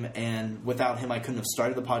about him. And without him, I couldn't have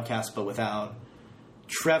started the podcast. But without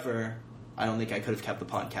Trevor, I don't think I could have kept the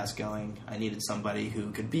podcast going. I needed somebody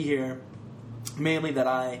who could be here, mainly that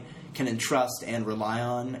I can entrust and rely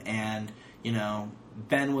on. And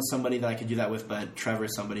Ben was somebody that I could do that with, but Trevor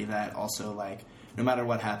is somebody that also, no matter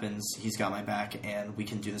what happens, he's got my back, and we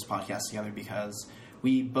can do this podcast together because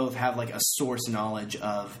we both have, a source knowledge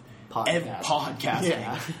of podcasting.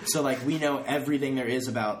 Yeah. So, we know everything there is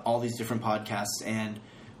about all these different podcasts, and,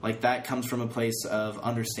 that comes from a place of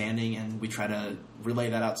understanding, and we try to relay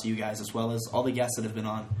that out to you guys, as well as all the guests that have been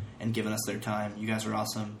on and given us their time. You guys are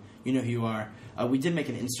awesome. You know who you are. We did make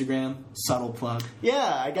an Instagram, subtle plug. Yeah,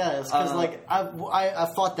 I guess. Because,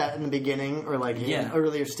 I fought that in the beginning, or, in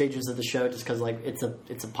earlier stages of the show, just because, it's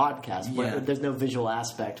a podcast. But there's no visual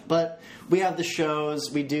aspect. But we have the shows,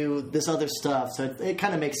 we do this other stuff, so it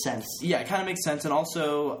kind of makes sense. Yeah, it kind of makes sense. And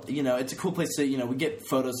also, it's a cool place to, we get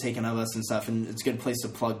photos taken of us and stuff, and it's a good place to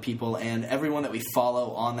plug people. And everyone that we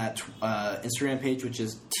follow on that Instagram page, which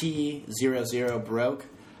is T00Broke,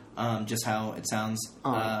 just how it sounds.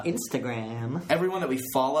 On Instagram. Everyone that we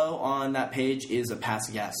follow on that page is a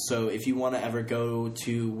past guest. So if you want to ever go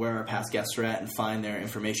to where our past guests are at and find their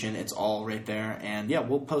information, it's all right there. And yeah,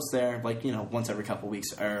 we'll post there once every couple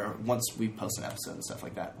weeks or once we post an episode and stuff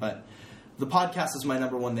like that. But the podcast is my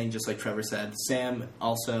number one thing, just like Trevor said. Sam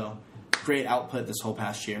also great output this whole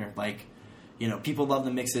past year. People love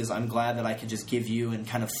the mixes. I'm glad that I could just give you and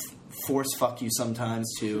kind of force fuck you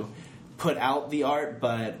sometimes to put out the art,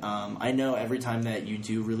 but I know every time that you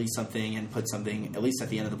do release something and put something, at least at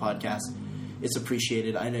the end of the podcast, it's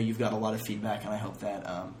appreciated. I know you've got a lot of feedback, and I hope that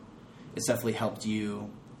it's definitely helped you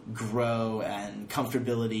grow and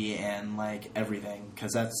comfortability and everything,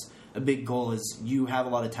 because that's a big goal. Is you have a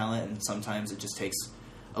lot of talent, and sometimes it just takes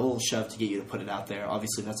a little shove to get you to put it out there.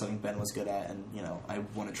 Obviously, that's something Ben was good at, and I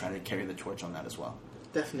want to try to carry the torch on that as well.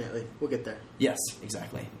 Definitely. We'll get there. Yes,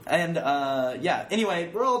 exactly. And,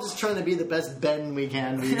 anyway. We're all just trying to be the best Ben we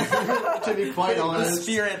can be, to be quite honest. The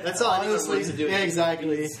spirit. That's all honestly, I need to do. Yeah,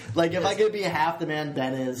 exactly. If I could be half the man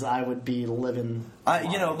Ben is, I would be living...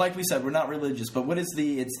 like we said, we're not religious, but what is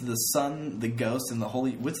it's the Son, the Ghost, and the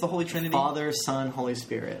Holy... What's the Holy Trinity? Father, Son, Holy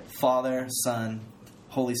Spirit. Father, Son,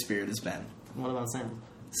 Holy Spirit is Ben. What about Sam?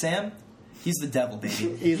 Sam? He's the devil,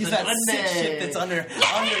 baby. He's that sick shit that's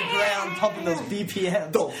underground, pumping those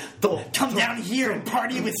BPMs. Come down here and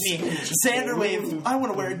party with me. Xander Wave, I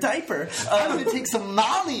want to wear a diaper. I'm going to take some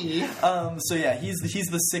Molly. So yeah, he's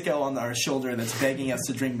the sicko on our shoulder that's begging us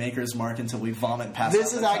to drink Maker's Mark until we vomit past.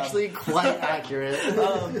 This is actually quite accurate.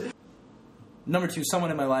 Number 2, someone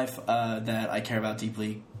in my life that I care about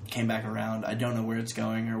deeply came back around. I don't know where it's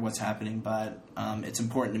going or what's happening, but it's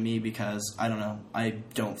important to me because, I don't know, I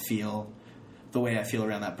don't feel the way I feel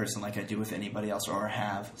around that person like I do with anybody else or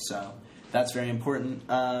have. So that's very important.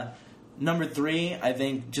 Number 3, I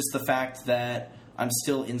think just the fact that I'm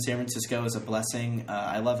still in San Francisco is a blessing.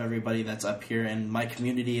 I love everybody that's up here, and my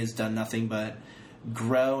community has done nothing but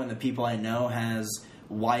grow, and the people I know has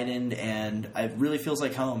widened, and it really feels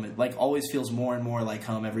like home. It always feels more and more like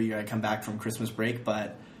home every year I come back from Christmas break,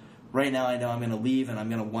 but right now I know I'm going to leave and I'm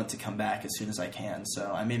going to want to come back as soon as I can. So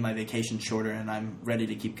I made my vacation shorter and I'm ready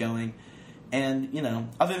to keep going. And,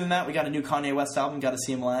 other than that, we got a new Kanye West album, got to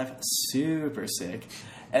see him live. Super sick.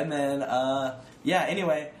 And then,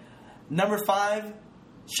 anyway, number 5,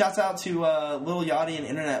 shouts out to Lil Yachty and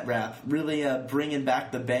Internet Rap. Really bringing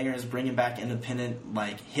back the bangers, bringing back independent,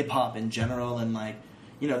 hip-hop in general. And,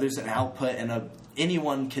 there's an output, and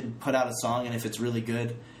anyone could put out a song, and if it's really good,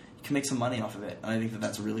 you can make some money off of it. And I think that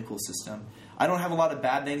that's a really cool system. I don't have a lot of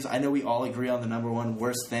bad things. I know we all agree on the number 1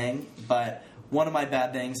 worst thing, but one of my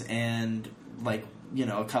bad things, and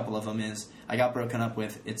a couple of them, is I got broken up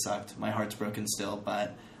with. It sucked. My heart's broken still,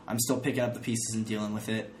 but I'm still picking up the pieces and dealing with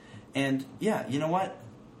it. And yeah, you know what?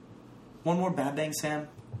 One more bad thing, Sam.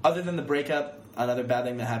 Other than the breakup, another bad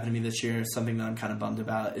thing that happened to me this year, something that I'm kind of bummed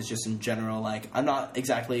about, is just in general, I'm not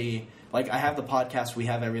exactly, I have the podcast, we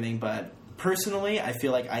have everything, but personally, I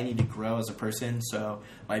feel like I need to grow as a person. So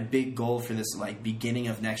my big goal for this, beginning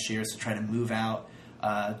of next year is to try to move out,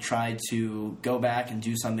 try to go back and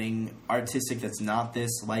do something artistic that's not this,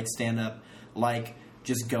 stand-up,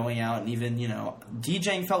 just going out, and even,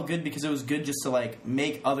 DJing felt good because it was good just to,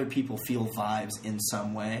 make other people feel vibes in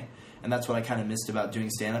some way. And that's what I kind of missed about doing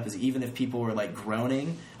stand-up, is even if people were,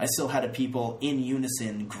 groaning, I still had a people in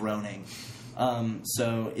unison groaning.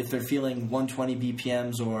 So if they're feeling 120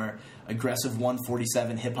 BPMs or aggressive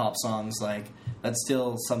 147 hip-hop songs, that's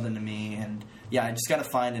still something to me. And yeah, I just got to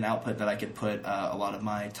find an output that I could put a lot of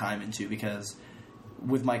my time into, because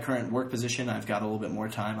with my current work position, I've got a little bit more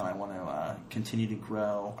time, and I want to continue to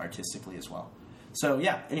grow artistically as well. So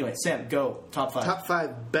yeah, anyway, Sam, go. Top 5. Top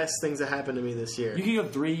 5 best things that happened to me this year. You can go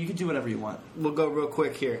 3. You can do whatever you want. We'll go real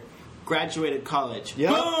quick here. Graduated college.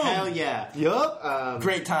 Yep. Boom! Hell yeah. Yup.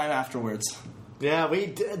 Great time afterwards. Yeah,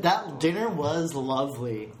 that dinner was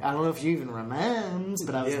lovely. I don't know if you even remember,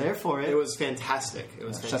 but I was there for it. It was fantastic.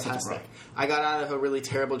 Fantastic. I got out of a really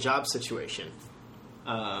terrible job situation,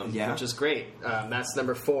 which is great. That's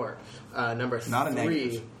number 4. Number 3. Not a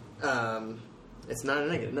negative. It's not a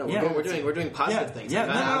negative. No, Yeah, we're doing positive things. Yeah,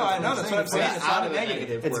 I know. That's what I'm saying. It's not a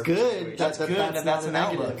negative. It's good. That's good, and that's an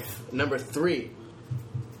outlook. Number 3.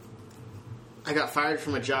 I got fired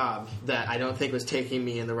from a job that I don't think was taking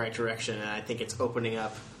me in the right direction, and I think it's opening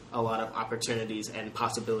up a lot of opportunities and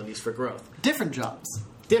possibilities for growth. Different jobs.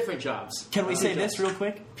 Can we say this real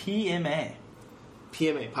quick? PMA,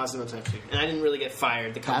 positive motivation. And I didn't really get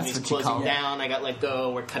fired. The company's closing down. I got let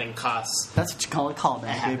go. We're cutting costs. That's what you call a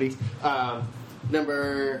callback, baby.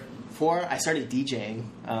 Number 4, I started DJing.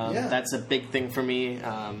 That's a big thing for me.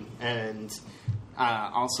 And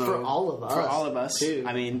Also, For all of us, too.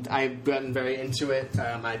 I mean, I've gotten very into it.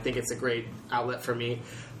 I think it's a great outlet for me.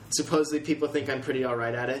 Supposedly, people think I'm pretty all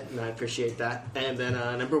right at it, and I appreciate that. And then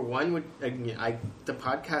number one would the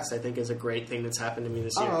podcast. I think is a great thing that's happened to me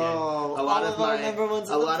this year. Oh, a lot all of of our my number ones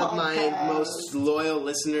a on the lot of my podcast. most loyal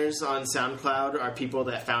listeners on SoundCloud are people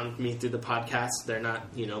that found me through the podcast. They're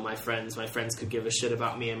not, my friends. My friends could give a shit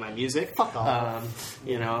about me and my music. Fuck off.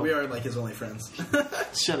 We are like his only friends.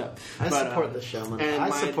 Shut up. I support the show, man. And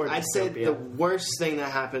I'd say Dystopia. the worst thing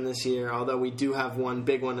that happened this year, although we do have one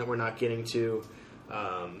big one that we're not getting to,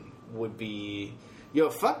 would be,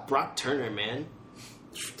 fuck Brock Turner, man.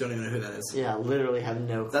 Don't even know who that is. Yeah, literally have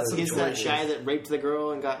no clue. That's He's Sure that is. guy that raped the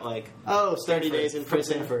girl and got 30 Stanford. days in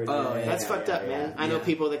prison. Stanford. Oh, yeah. That's fucked up, man. I know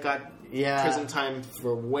people that got prison time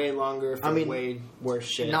for way longer, for way worse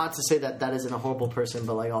shit. Not to say that isn't a horrible person,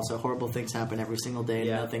 but also horrible things happen every single day.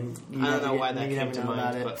 Yeah. Nothing. I don't know why that you came never to know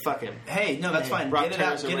about mind, it. but fuck him. Hey, no, that's fine. Brock Get it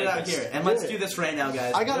out. Turner's a Get it out rapist. here, and let's do this right now,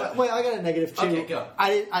 guys. I got a negative too. Okay, go.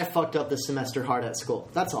 I fucked up this semester hard at school.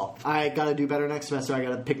 That's all. I gotta do better next semester. I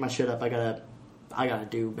gotta pick my shit up. I gotta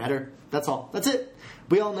do better. That's all. That's it.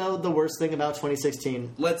 We all know the worst thing about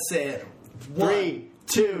 2016. Let's say it. 3,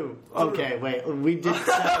 2. Okay, wait. We did.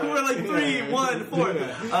 We're like 3, 1, 4.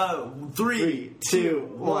 3, 2,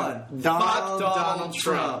 1. Fuck Donald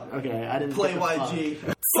Trump. Okay, I didn't Play get the fuck.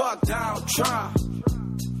 YG. Fuck Donald Trump.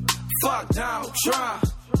 Fuck Donald Trump.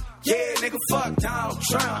 Yeah, nigga, fuck Donald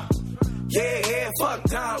Trump. Yeah, fuck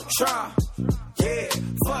Donald Trump. Yeah,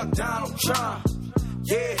 fuck Donald Trump.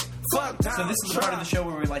 Yeah, fuck Donald Trump. So this is the part of the show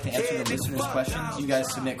where we like to answer the listeners' questions. You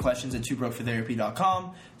guys submit questions at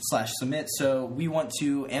twobrokefortherapy.com/submit. So we want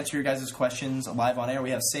to answer your guys' questions live on air.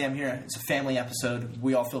 We have Sam here. It's a family episode.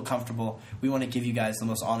 We all feel comfortable. We want to give you guys the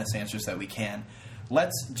most honest answers that we can.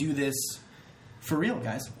 Let's do this for real,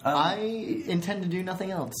 guys. I intend to do nothing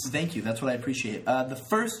else. Thank you. That's what I appreciate. The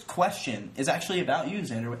first question is actually about you,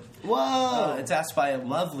 Xander. Whoa! It's asked by a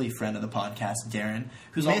lovely friend of the podcast, Darren.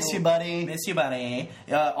 Who's Miss you, buddy. Miss you, buddy.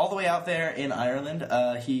 All the way out there in Ireland.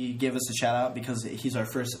 He gave us a shout out because he's our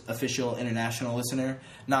first official international listener.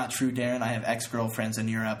 Not true, Darren. I have ex-girlfriends in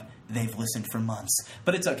Europe. They've listened for months.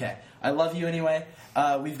 But it's okay. I love you anyway.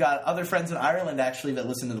 We've got other friends in Ireland, actually, that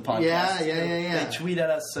listen to the podcast. Yeah. They tweet at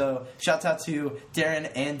us. So shouts out to Darren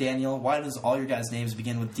and Daniel. Why does all your guys' names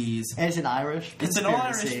begin with D's? And it's an Irish. It's an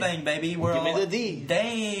Irish thing, baby. We're Give me all the D.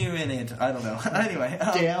 Dave in it. I don't know. Anyway.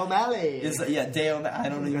 Dale O'Malley. Dale. I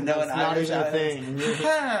don't even know an That's not Irish even a accent. thing.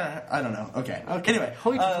 I don't know. Okay. Anyway.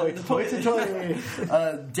 Hoity-toity.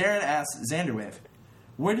 Darren asks Xanderwave,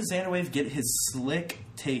 where does Xanderwave get his slick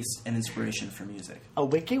taste and inspiration for music? A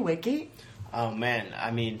wiki? Oh man,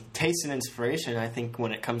 I mean, taste and inspiration. I think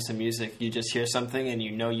when it comes to music, you just hear something and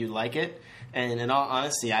you know you like it. And in all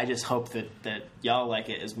honesty, I just hope that y'all like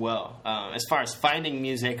it as well. As far as finding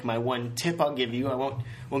music, my one tip I'll give you, I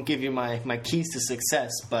won't give you my keys to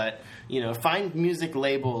success, but find music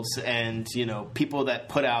labels and people that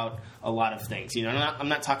put out a lot of things. I'm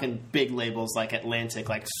not talking big labels like Atlantic,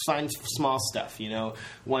 like find small stuff.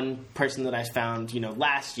 One person that I found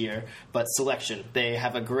last year, but Selection. They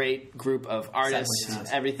have a great group of artists,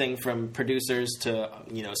 everything from producers to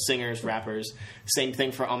singers, rappers. Same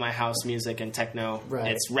thing for all my house music and techno.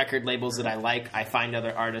 Right. It's record labels that I like. I find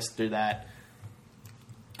other artists through that.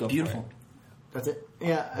 Go Beautiful. for it. That's it.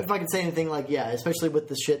 Yeah, if I could say anything, especially with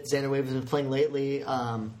the shit Xanderwave has been playing lately,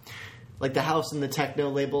 like the house and the techno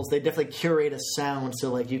labels, they definitely curate a sound,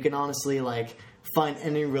 so you can honestly find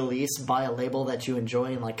any release by a label that you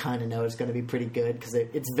enjoy and kind of know it's going to be pretty good because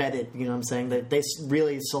it's vetted. You know what I'm saying? They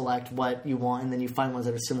really select what you want, and then you find ones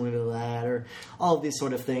that are similar to that, or all of these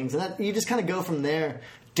sort of things, and you just kind of go from there.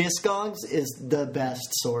 Discogs is the best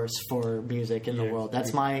source for music in the world.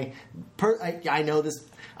 That's my... I know this...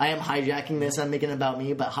 I am hijacking this. I'm making it about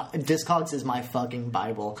me, but Discogs is my fucking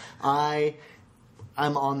Bible. I'm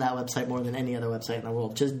on that website more than any other website in the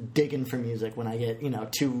world, just digging for music when I get,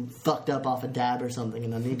 too fucked up off a dab or something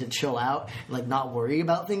and I need to chill out and, not worry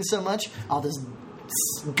about things so much. I'll just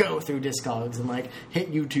go through Discogs and,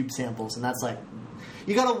 hit YouTube samples, and that's,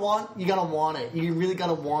 you gotta want it. You really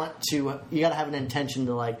gotta want to, you gotta have an intention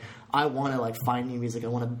to, I want to find new music. I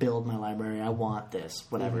want to build my library. I want this,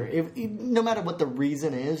 whatever. No matter what the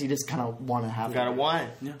reason is, you just kind of want to have it. You gotta want it.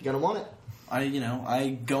 You gotta want it.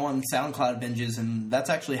 I go on SoundCloud binges, and that's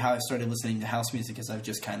actually how I started listening to house music. Is I've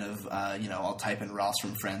just kind of, I'll type in Ross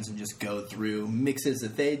from Friends and just go through mixes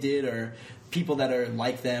that they did or people that are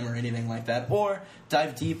like them or anything like that, or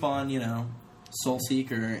dive deep on,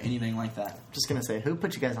 Soulseek or anything like that. Just gonna say, who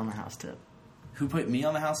put you guys on the house tip? Who put me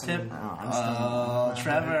on the house tip? I'm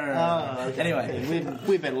Trevor. Oh, okay. Anyway.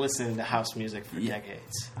 We've been listening to house music for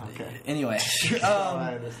decades. Okay. Anyway.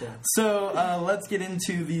 I understand. So let's get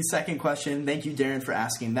into the second question. Thank you, Darren, for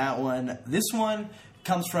asking that one. This one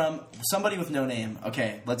comes from somebody with no name.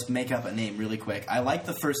 Okay, let's make up a name really quick. I like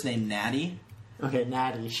the first name Natty. Okay,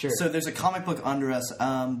 Natty, sure. So there's a comic book under us.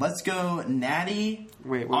 Let's go Natty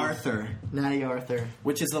Arthur, Natty Arthur.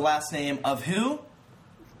 which is the last name of who?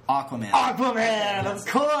 Aquaman. Aquaman, of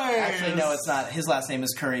course! Actually, no, it's not. His last name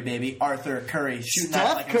is Curry, baby. Arthur Curry. Shooting Steph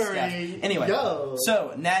out like Curry. Steph. Anyway, Yo.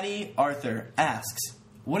 so Natty Arthur asks,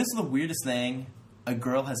 what is the weirdest thing a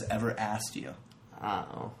girl has ever asked you?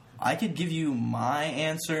 Oh. I could give you my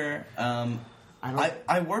answer.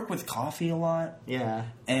 I work with coffee a lot. Yeah.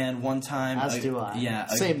 And one time... As do I. Yeah.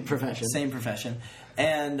 Same profession. Same profession.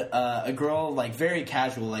 And a girl, like, very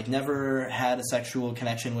casual, like, never had a sexual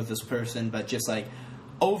connection with this person, but just, like,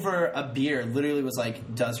 over a beer, literally was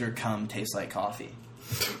like, does your cum taste like coffee?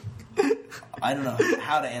 I don't know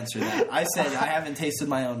how to answer that. I said, I haven't tasted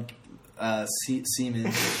my own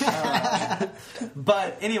semen.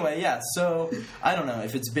 But anyway, yeah, so I don't know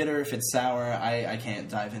if it's bitter, if it's sour. I can't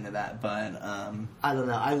dive into that, but I don't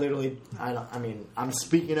know. I'm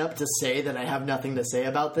speaking up to say that I have nothing to say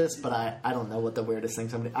about this, but I don't know what the weirdest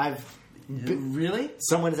thing really?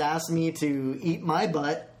 Someone's asked me to eat my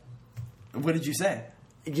butt. What did you say?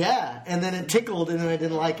 Yeah, and then it tickled, and then I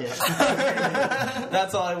didn't like it.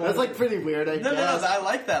 That's all I wanted. That's like pretty weird. I No, guess. I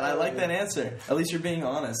like that. I like that answer. At least you're being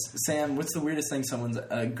honest. Sam, what's the weirdest thing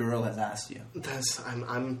a girl has asked you?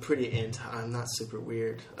 I'm pretty into. I'm not super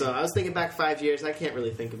weird. So I was thinking back 5 years. I can't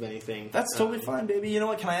really think of anything. That's totally fine, baby. You know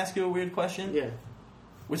what? Can I ask you a weird question? Yeah.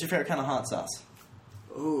 What's your favorite kind of hot sauce?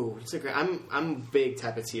 Ooh, it's a great. I'm a big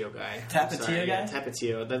Tapatio guy. Tapatio guy? Yeah,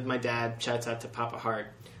 Tapatio. Then my dad shouts out to Papa Hart.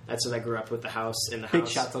 That's what I grew up with. The house in the Big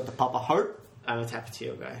house. shouts out to Papa Hart. I'm a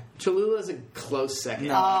Tapatio guy. Cholula's a close second.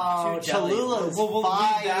 Oh, Too jelly. Cholula is We'll leave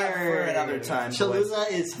that fire. for another time. Cholula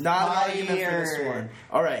is not an fire. argument for this one.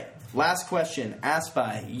 All right, last question asked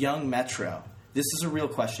by Young Metro. This is a real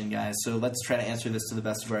question, guys, so let's try to answer this to the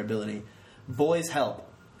best of our ability. Boys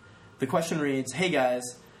help. The question reads, hey guys,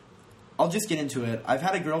 I'll just get into it. I've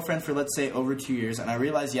had a girlfriend for, let's say, over 2 years, and I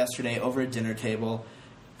realized yesterday over a dinner table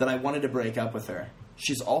that I wanted to break up with her.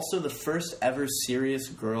 She's also the first ever serious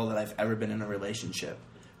girl that I've ever been in a relationship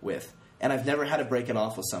with, and I've never had to break it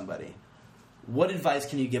off with somebody. What advice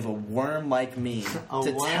can you give a worm like me to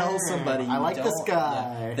tell somebody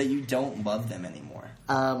that you don't love them anymore?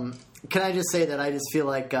 Can I just say that I just feel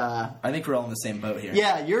like I think we're all in the same boat here.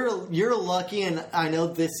 Yeah, you're lucky, and I know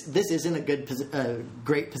this isn't a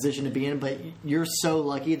great position to be in, but you're so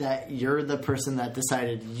lucky that you're the person that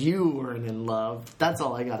decided you weren't in love. That's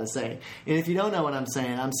all I gotta say. And if you don't know what I'm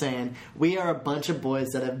saying we are a bunch of boys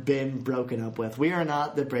that have been broken up with. We are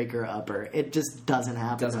not the breaker upper. It just doesn't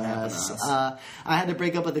happen to us. I had to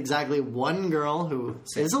break up with exactly one girl who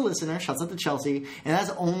is a listener. Shouts out to Chelsea, and that's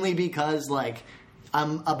only because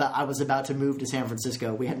I was about to move to San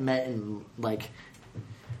Francisco. We had met in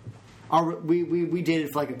we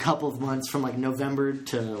dated for like a couple of months from like November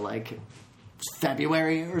to like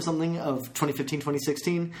February or something of 2015,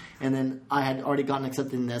 2016, and then I had already gotten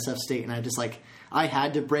accepted in the SF State, and I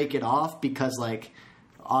had to break it off because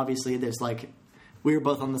obviously there's we were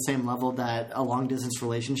both on the same level that a long distance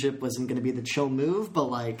relationship wasn't going to be the chill move,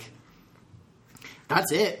 but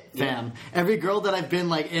that's it, fam. Yeah. Every girl that I've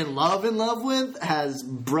been in love with has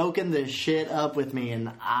broken this shit up with me,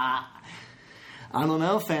 and I don't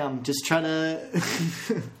know, fam. Just try to.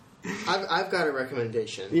 I've got a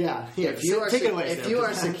recommendation. Yeah. If you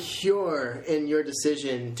are secure in your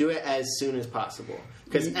decision, do it as soon as possible.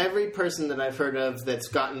 Because every person that I've heard of that's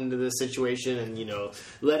gotten into this situation and,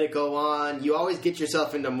 let it go on, you always get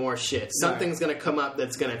yourself into more shit. Something's going to come up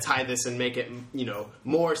that's going to tie this and make it,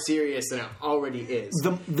 more serious than it already is.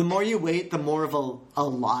 The more you wait, the more of a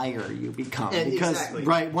liar you become. Exactly.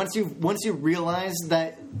 Right, once you realize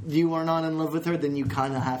that you are not in love with her, then you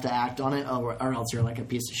kind of have to act on it, or else you're like a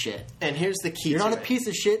piece of shit. And here's the key. You're not a piece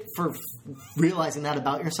of shit for realizing that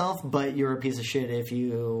about yourself, but you're a piece of shit if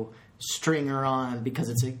you string her on because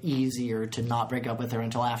it's easier to not break up with her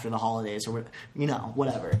until after the holidays or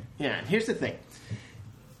whatever. Yeah, and here's the thing.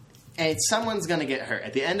 Someone's going to get hurt.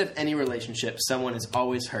 At the end of any relationship, someone is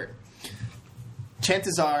always hurt.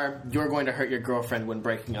 Chances are you're going to hurt your girlfriend when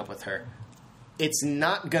breaking up with her. It's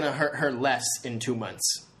not going to hurt her less in 2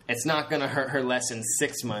 months. It's not going to hurt her less in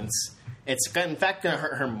 6 months. It's in fact going to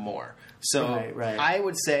hurt her more. So right. I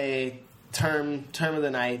would say term of the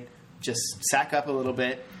night, just sack up a little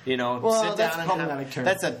bit. Sit down. That's a problematic term.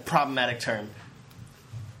 That's a problematic term.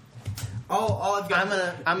 All I've got.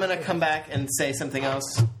 I'm gonna come back and say something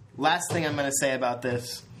else. Last thing I'm gonna say about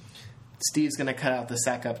this. Steve's gonna cut out the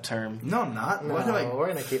sack up term. No, I'm not. No, What do I?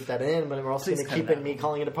 we're going to keep that in, but we're also Please going to cut keep it in out. me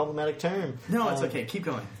calling it a problematic term. No, it's okay. Keep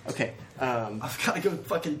going. Okay. I've got to go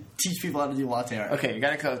fucking teach people how to do latte art. Okay, you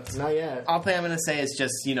gotta go. Not yet. All thing I'm gonna say is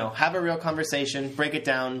just, have a real conversation, break it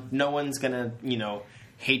down. No one's gonna,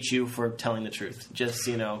 hate you for telling the truth. Just,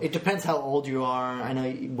 It depends how old you are. I know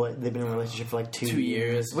they've been in a relationship for like 2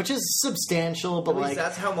 years, which is substantial. But At least like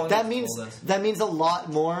that's how long that they've means told us. that means a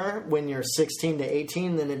lot more when you're 16 to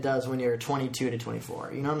 18 than it does when you're 22 to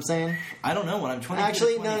 24. You know what I'm saying? I don't know when I'm 20.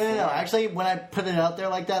 Actually, no. Actually, when I put it out there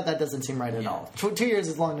like that, that doesn't seem right at Yeah. all. 2 years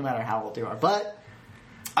is long no matter how old you are. But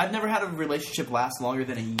I've never had a relationship last longer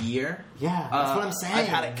than a year. yeah, that's what I'm saying. I've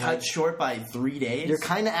had it cut Like, short by 3 days. You're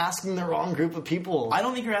kind of asking the wrong group of people. I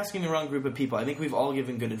don't think you're asking the wrong group of people. I think we've all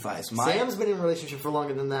given good advice. Sam's been in a relationship for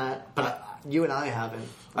longer than that, but you and I haven't.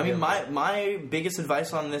 I mean, my biggest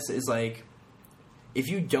advice on this is like, if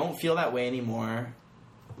you don't feel that way anymore,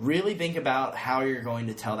 really think about how you're going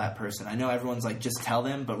to tell that person. I know everyone's like, just tell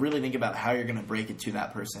them, but really think about how you're going to break it to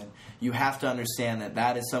that person. You have to understand that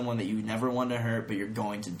that is someone that you never want to hurt, but you're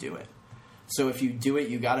going to do it. So if you do it,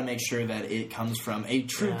 you got to make sure that it comes from a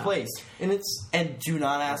true place. And do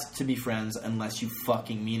not ask to be friends unless you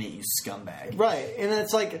fucking mean it, you scumbag. Right, and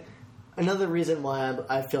it's like another reason why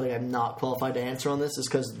I feel like I'm not qualified to answer on this is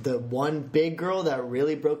because the one big girl that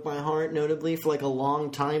really broke my heart, notably for like a long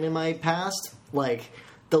time in my past, like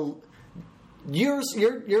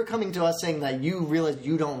you're coming to us saying that you realize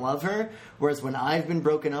you don't love her, whereas when I've been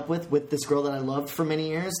broken up with this girl that I loved for many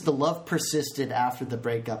years, the love persisted after the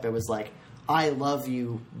breakup. It was like, I love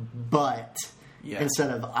you, but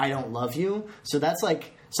instead of I don't love you. So that's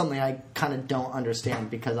like something I kind of don't understand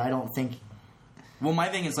because I don't think. Well, my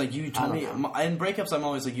thing is like you told me in breakups. I'm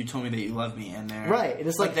always like, you told me that you love me, and right. And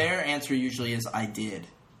it's like their answer usually is I did.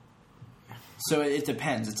 So it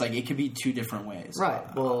depends. It's like it could be two different ways.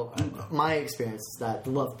 Right. Well, my experience is that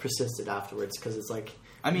the love persisted afterwards because it's like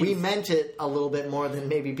we meant it a little bit more than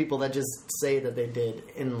maybe people that just say that they did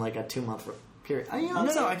in like a 2-month period.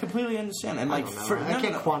 No, I completely understand. And like, I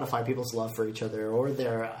can't quantify people's love for each other or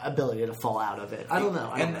their ability to fall out of it. I don't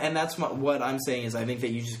know. And that's what I'm saying is I think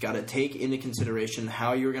that you just got to take into consideration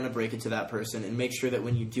how you're going to break it to that person and make sure that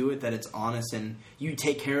when you do it that it's honest and you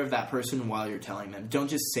take care of that person while you're telling them. Don't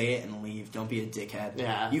just say it and leave. Don't be a dickhead.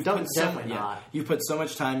 Yeah, You've definitely not. You put so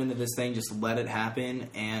much time into this thing. Just let it happen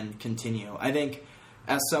and continue. I think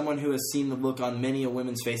as someone who has seen the look on many of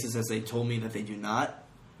women's faces as they told me that they do not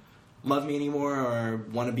love me anymore or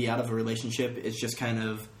want to be out of a relationship, it's just kind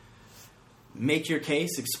of make your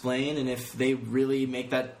case, explain, and if they really make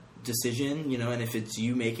that decision, and if it's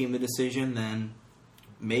you making the decision, then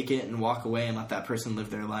make it and walk away and let that person live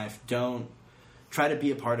their life. Don't try to be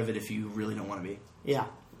a part of it if you really don't want to be. Yeah.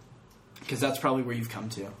 Because that's probably where you've come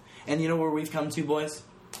to. And you know where we've come to, boys?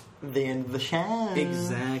 The end of the show.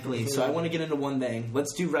 Exactly. So I want to get into one thing.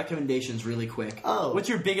 Let's do recommendations really quick. Oh. What's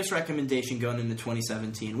your biggest recommendation going into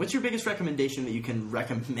 2017? What's your biggest recommendation that you can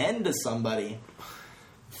recommend to somebody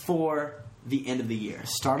for the end of the year?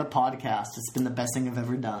 Start a podcast. It's been the best thing I've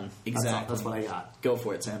ever done. Exactly. That's what I got. Go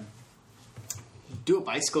for it, Sam. Do a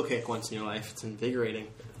bicycle kick once in your life. It's invigorating.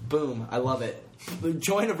 Boom. I love it.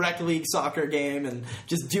 Join a rec league soccer game and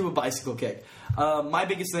just do a bicycle kick. My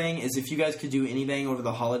biggest thing is if you guys could do anything over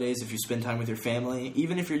the holidays, if you spend time with your family,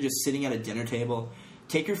 even if you're just sitting at a dinner table,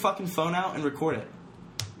 take your fucking phone out and record it.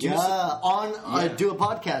 Do a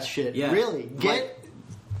podcast shit. Yeah. Really.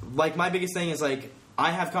 Like my biggest thing is like I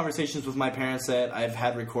have conversations with my parents that I've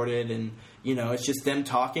had recorded and it's just them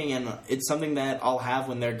talking and it's something that I'll have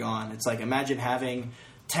when they're gone. It's like imagine having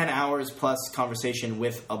 10 hours plus conversation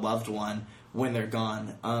with a loved one when they're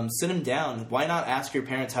gone. Sit them down. Why not ask your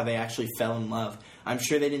parents how they actually fell in love? I'm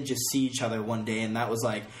sure they didn't just see each other one day and that was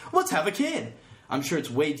like, let's have a kid. I'm sure it's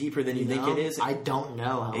way deeper than you think it is. I don't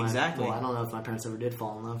know. Exactly. I don't know if my parents ever did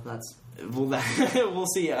fall in love. We'll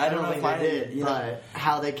see. I don't know if they did. know. But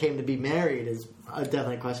how they came to be married is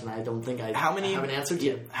definitely a question I don't think I have an answer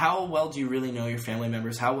to. How well do you really know your family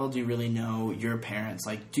members? How well do you really know your parents?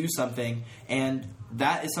 Like, do something. And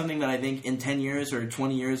that is something that I think in 10 years or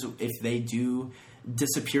 20 years, if they do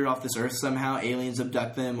disappear off this earth somehow, aliens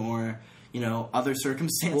abduct them or, other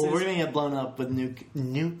circumstances. Well, we're going to get blown up with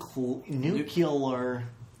nuclear...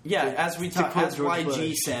 Yeah, as we talked, as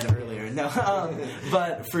YG said earlier. No,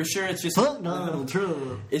 but for sure, it's just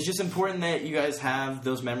it's just important that you guys have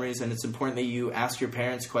those memories, and it's important that you ask your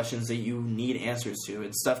parents questions that you need answers to.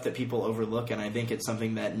 It's stuff that people overlook, and I think it's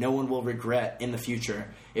something that no one will regret in the future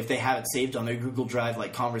if they have it saved on their Google Drive,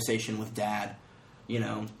 like conversation with Dad.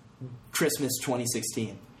 Christmas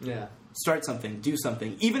 2016. Yeah. start something, do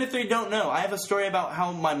something. Even if they don't know. I have a story about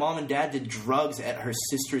how my mom and dad did drugs at her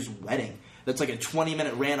sister's wedding. That's like a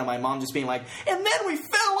 20-minute rant on my mom just being like, and then we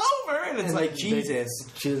fell over! And it's like, Jesus.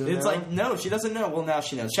 She doesn't It's know? like, no, she doesn't know. Well, now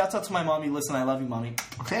she knows. Shouts out to my mom. You listen, I love you, Mommy.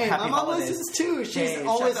 Hey, Happy my mom holidays. listens too. She's Hey,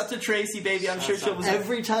 always... Shouts out to Tracy, baby. I'm sure she'll listen.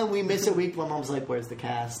 Every time we miss a week, my mom's like, where's the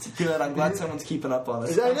cast? Good. I'm glad someone's keeping up on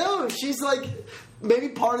us. I know. She's like... Maybe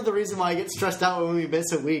part of the reason why I get stressed out when we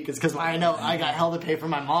miss a week is because I know I got hell to pay for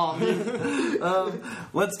my mom.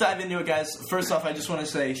 Let's dive into it, guys. First off, I just want to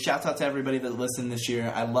say shout out to everybody that listened this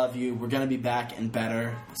year. I love you. We're going to be back and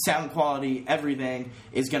better. Sound quality, everything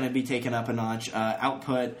is going to be taken up a notch.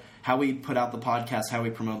 Output, how we put out the podcast, how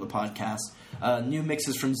we promote the podcast. New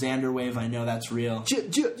mixes from Xander Wave. I know that's real.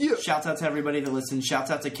 Shouts out to everybody that listens.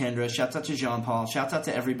 Shouts out to Kendra. Shouts out to Jean-Paul. Shouts out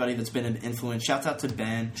to everybody that's been an influence. Shouts out to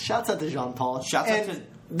Ben. Shouts out to Jean-Paul. Shouts out And to...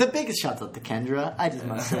 the biggest shouts out to Kendra, I just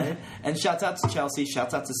must say. And shouts out to Chelsea.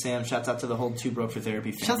 Shouts out to Sam. Shouts out to the whole Too Broke for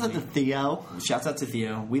Therapy family. Shouts out to Theo. Shouts out to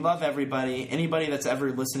Theo. We love everybody. Anybody that's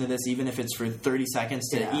ever listened to this, even if it's for 30 seconds,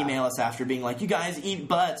 to email us after being like, you guys eat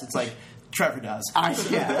butts. It's like, Trevor does.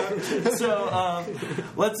 So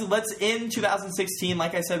let's end 2016.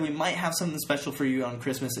 Like I said, we might have something special for you on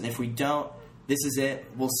Christmas, and if we don't, this is it.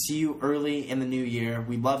 We'll see you early in the new year.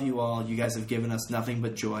 We love you all. You guys have given us nothing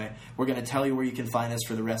but joy. We're going to tell you where you can find us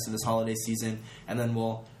for the rest of this holiday season, and then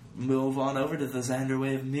we'll move on over to the Xander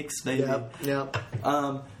Wave mix, baby. Yep.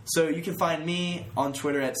 So you can find me on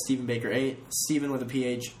Twitter at StephenBaker8. Stephen with a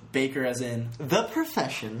PH, Baker as in The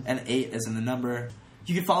profession. and 8 as in the number.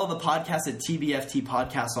 You can follow the podcast at TBFT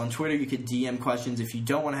Podcast on Twitter. You could DM questions if you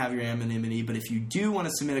don't want to have your anonymity, but if you do want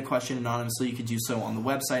to submit a question anonymously, you could do so on the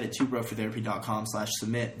website at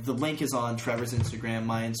twobrofortherapy.com/submit. The link is on Trevor's Instagram,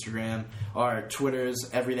 my Instagram, our Twitters,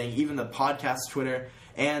 everything, even the podcast Twitter.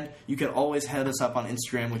 And you can always head us up on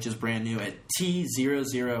Instagram, which is brand new, at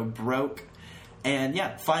T00Broke. And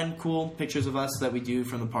yeah, find cool pictures of us that we do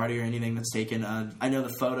from the party or anything that's taken. I know the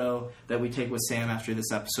photo that we take with Sam after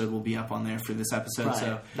this episode will be up on there for this episode. Right.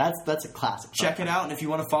 So That's a classic. check it out. And if you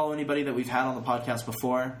want to follow anybody that we've had on the podcast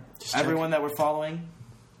before, Just check. everyone that we're following,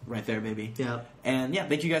 right there, baby. Yep. And yeah,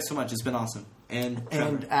 thank you guys so much. It's been awesome. And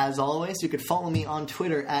And as always, you could follow me on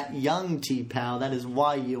Twitter at YoungTPow. That is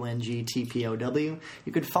YUNGTPOW.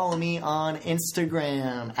 You could follow me on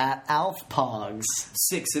Instagram at AlfPogs.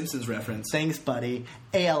 sick Simpsons reference. Thanks, buddy.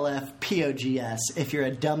 ALFPOGS. If you're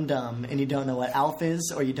a dum-dum and you don't know what Alf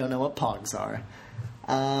is or you don't know what Pogs are.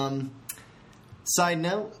 Side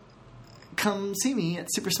note, come see me at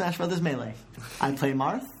Super Smash Bros. Melee. I play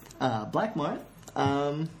Marth, Black Marth.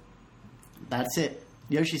 That's it.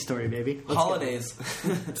 Yoshi story, baby. Let's go. Holidays.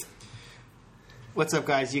 What's up,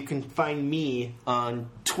 guys? You can find me on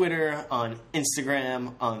Twitter, on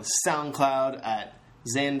Instagram, on SoundCloud at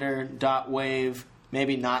Xander.wave.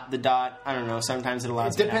 Maybe not the dot. I don't know. Sometimes it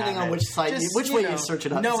allows me to Depending have on it. which site, Just, which way know, you search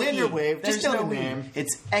it up. No Xander E. Wave. There's Just know no the E. name.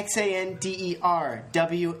 It's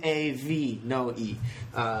XANDERWAV. No E.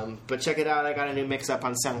 But check it out. I got a new mix up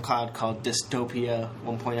on SoundCloud called Dystopia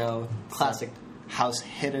 1.0. Classic. House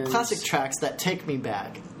hitters. Classic tracks that take me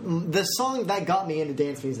back. The song that got me into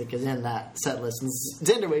dance music is in that set list, and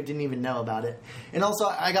Xander Wave didn't even know about it. And also,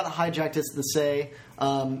 I got to hijack this to say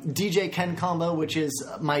DJ Ken Combo, which is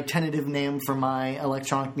my tentative name for my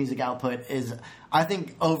electronic music output, is, I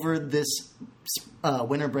think, over this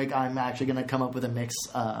winter break, I'm actually going to come up with a mix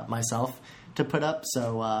myself to put up.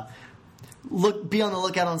 So be on the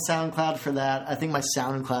lookout on SoundCloud for that. I think my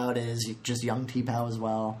SoundCloud is just Young T-Pow as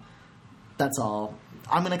well. That's all.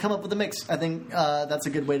 I'm going to come up with a mix. I think that's a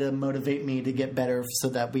good way to motivate me to get better so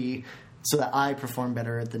that I perform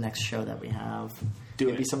better at the next show that we have.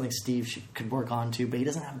 Maybe something Steve could work on too, but he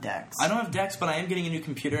doesn't have decks. I don't have decks, but I am getting a new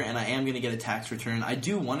computer, and I am going to get a tax return. I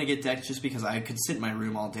do want to get decks just because I could sit in my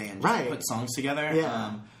room all day and just put songs together.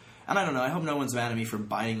 Yeah. And I don't know. I hope no one's mad at me for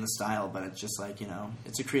biting the style, but it's just like,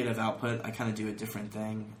 it's a creative output. I kind of do a different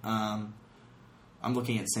thing. I'm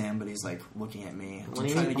looking at Sam, but he's like looking at me. What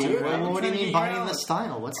do you mean biting the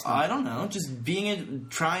style? What's I don't know. Just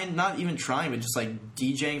not even trying, but just like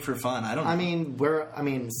DJing for fun. I don't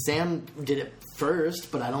know. Sam did it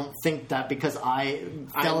first, but I don't think that because I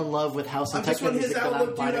fell in love with house and techno music that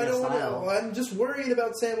I'm biting the style. I'm just worried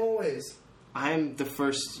about Sam always. I'm the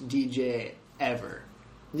first DJ ever.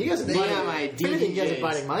 You guys are Me and my you guys are DJs.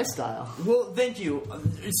 biting my style. Well, thank you.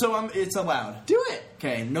 So it's allowed. Do it.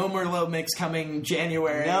 Okay, no Merlot mix coming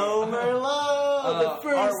January. No Merlot. The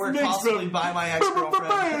first artwork mix possibly from by my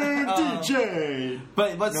ex-girlfriend. DJ.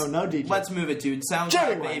 But let's No DJ. Let's move it, dude. Jerry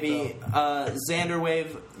SoundCloud, baby. Xander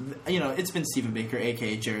Wave. It's been Stephen Baker,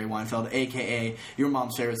 a.k.a. Jerry Weinfeld, a.k.a. Your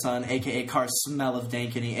Mom's Favorite Son, a.k.a. Car Smell of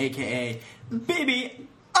Dankeny, a.k.a. Baby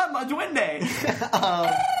I'm a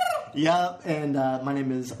duende. Yup, and my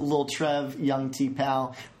name is Lil Trev, Young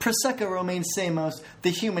T-Pal, Prosecco Romaine Samos, the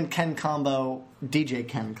Human Ken Combo, DJ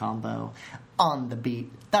Ken Combo, on the beat.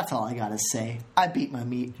 That's all I gotta say. I beat my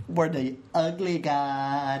meat. We're the ugly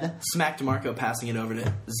god. Smack DeMarco passing it over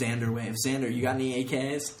to Xander Wave. Xander, you got any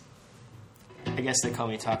AKs? I guess they call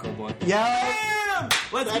me Taco Boy. Yeah. Damn!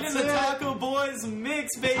 Let's get That's into it. Taco Boy's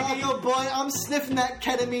mix, baby. Taco Boy, I'm sniffing that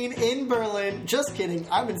ketamine in Berlin. Just kidding.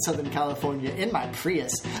 I'm in Southern California in my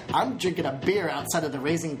Prius. I'm drinking a beer outside of the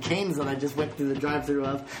Raising Cane's that I just went through the drive-thru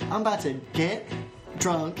of. I'm about to get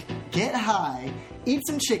drunk, get high, eat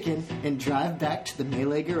some chicken, and drive back to the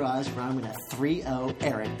Melee Garage where I'm going to 3-0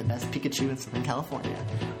 Eric, the best Pikachu in Southern California.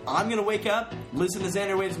 I'm gonna wake up, listen to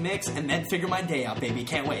Xander Wave's mix, and then figure my day out, baby.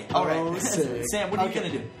 Can't wait. All right, sick. Sam, what are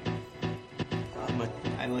Okay. you gonna do?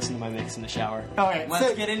 I listen to my mix in the shower. All right, Let's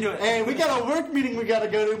sick. get into it. Hey, we got a work meeting we got to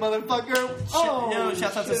go to, motherfucker.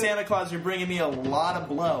 Shouts out to shit. Santa Claus. You're bringing me a lot of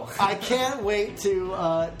blow. I can't wait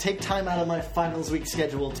to take time out of my finals week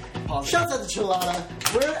schedule. Shouts out to Chilada.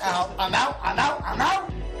 We're out. I'm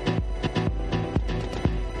out.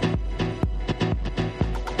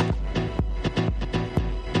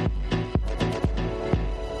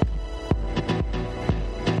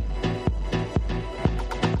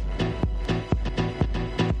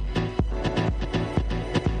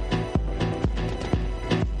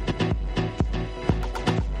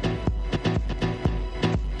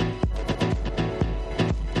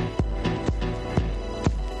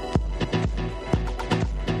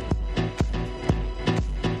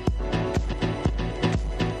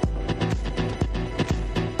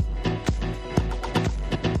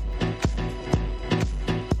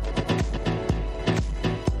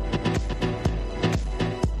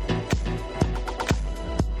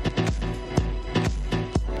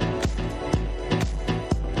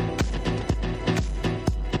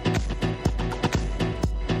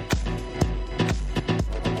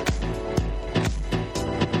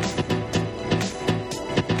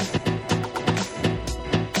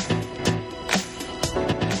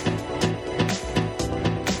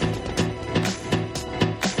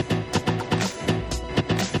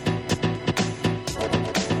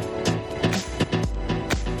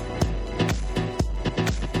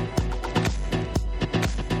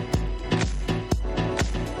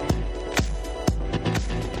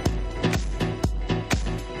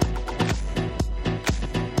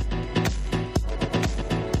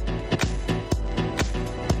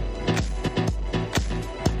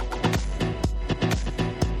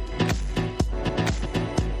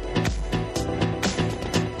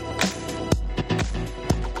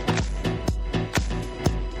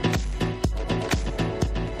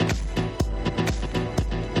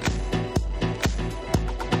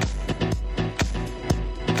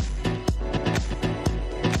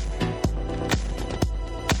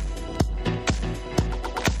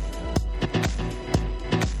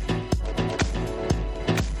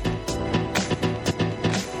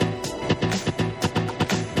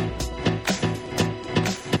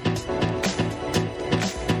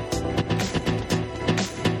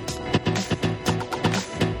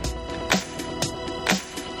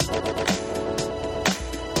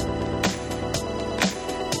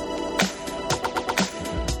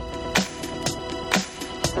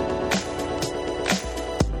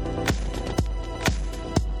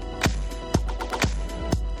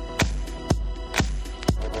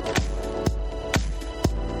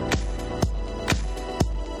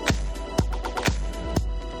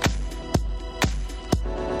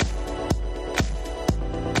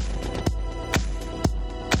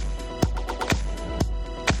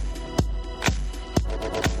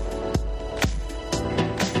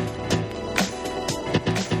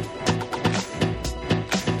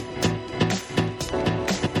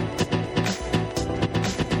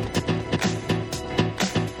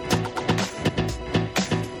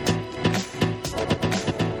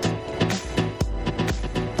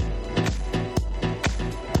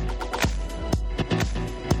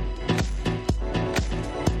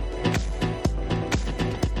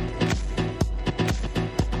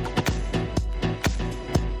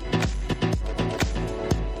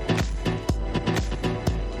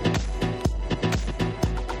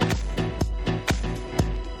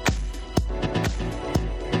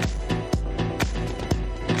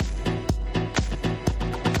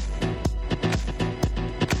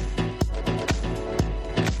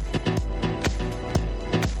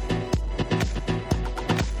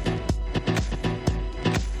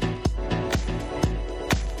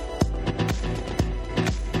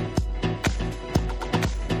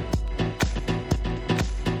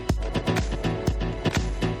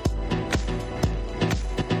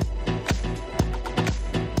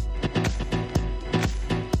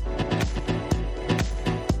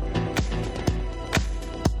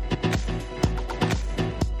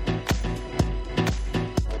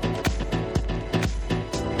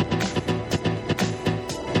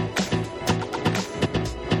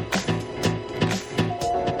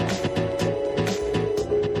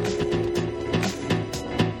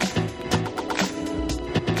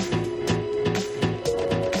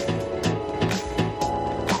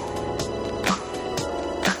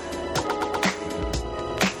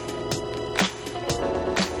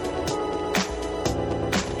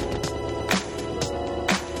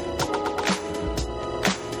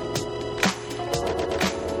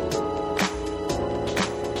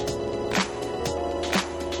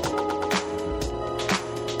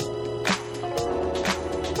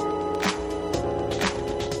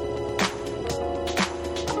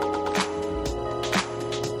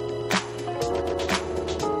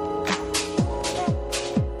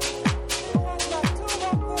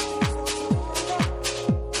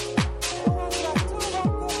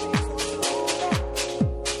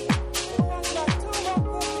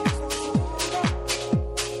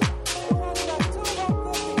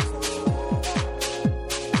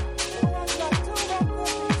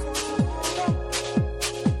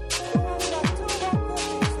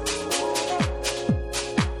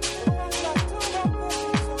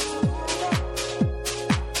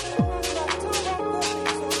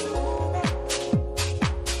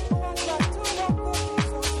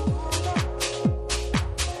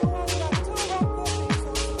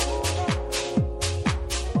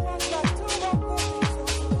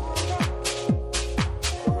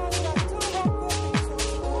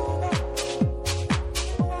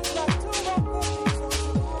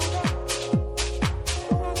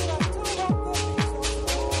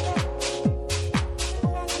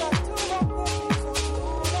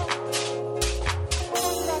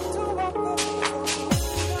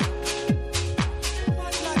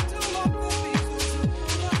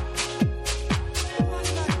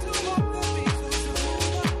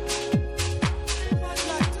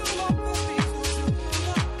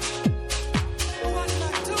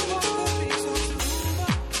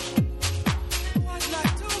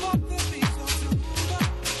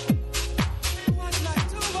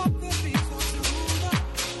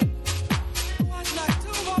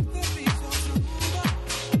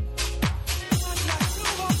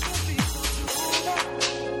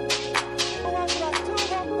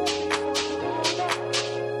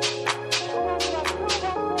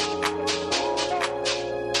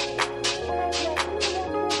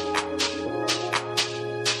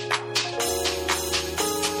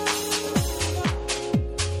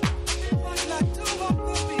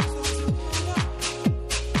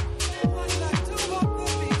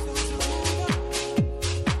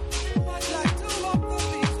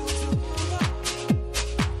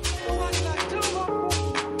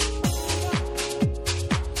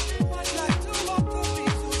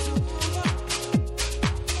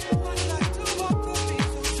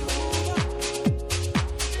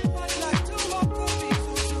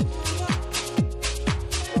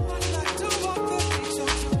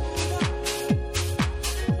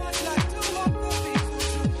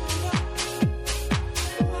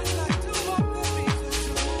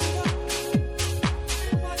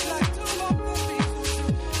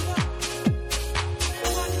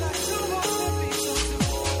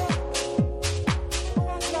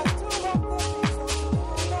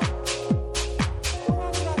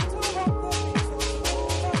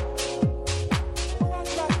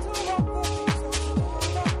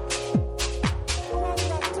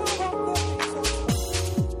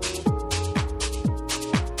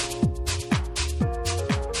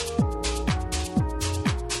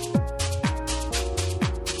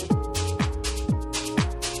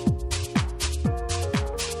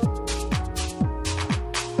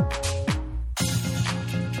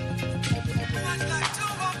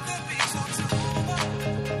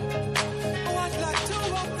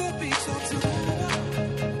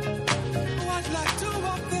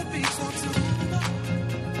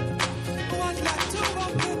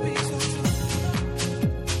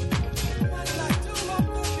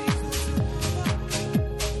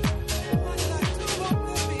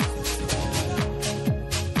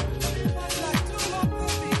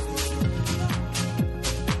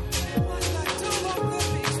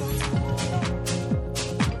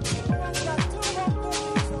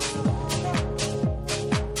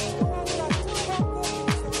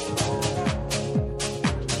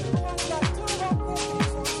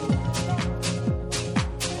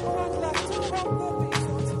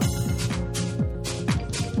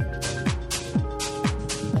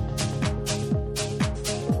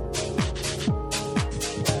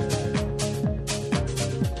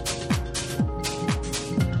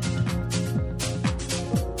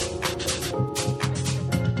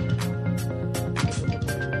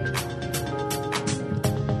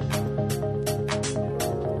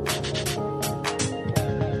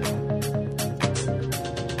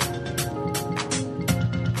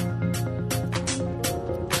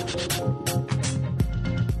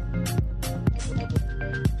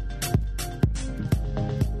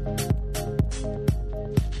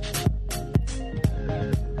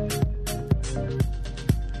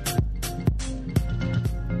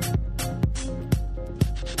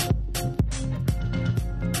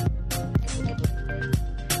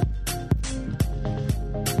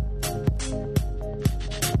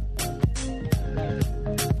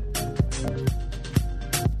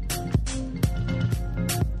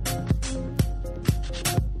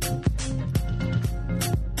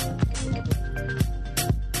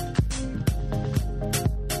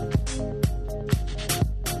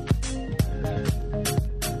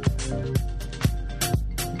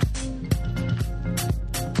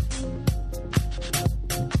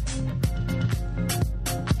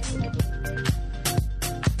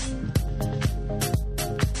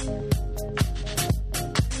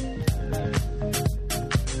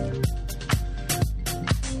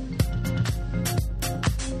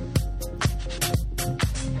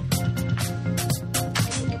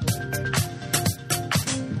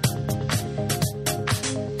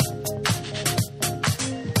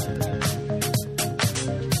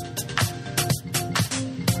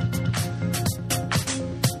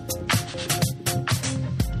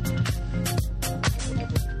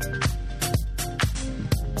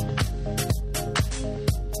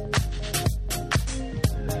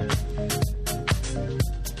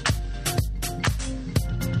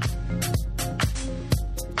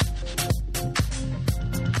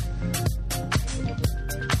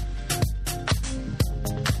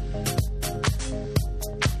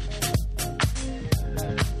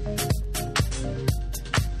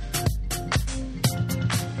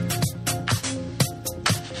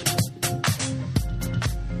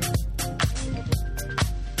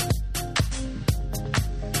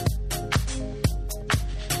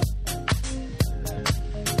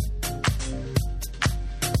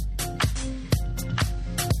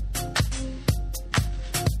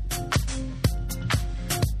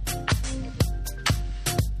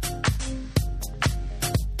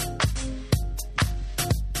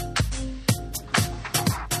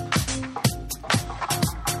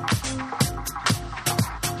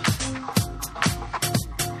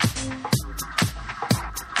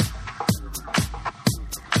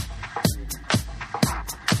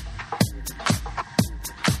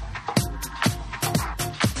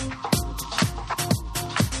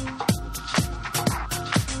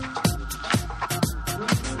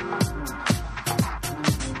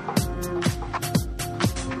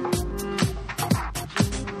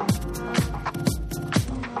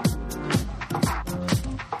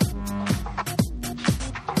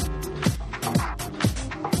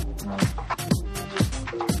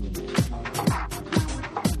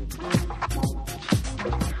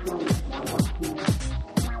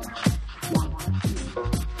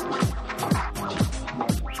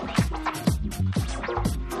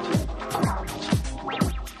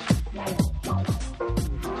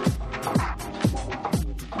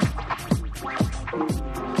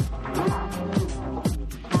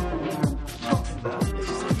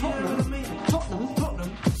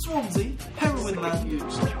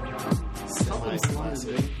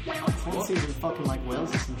 Swansea's fucking like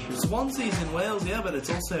Wales or some shit. Swansea's in Wales, yeah, but it's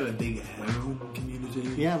also a big heroin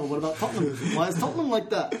community. Yeah, but what about Tottenham? Why is Tottenham like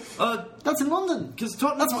that? That's in London. Because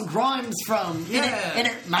Tottenham... That's what Grimes from. Yeah. In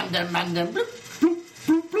it, Mandem.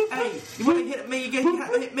 Hey, you want to hit me? You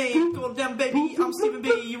can't hit me. Goddamn baby, I'm Stephen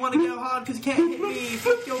B. You want to go hard because you can't hit me.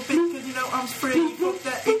 Fuck your bitch because you know I'm free. Fuck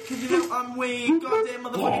that it because you know I'm weak. Goddamn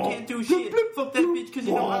motherfucker can't do shit. Fuck that bitch because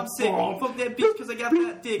you know I'm sick. Fuck that bitch because I got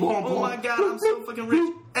that dick. Oh my god, I'm so fucking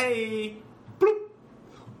rich. Hey.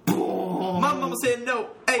 My mama said no.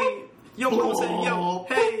 Hey. Your mama said yo.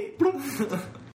 Hey.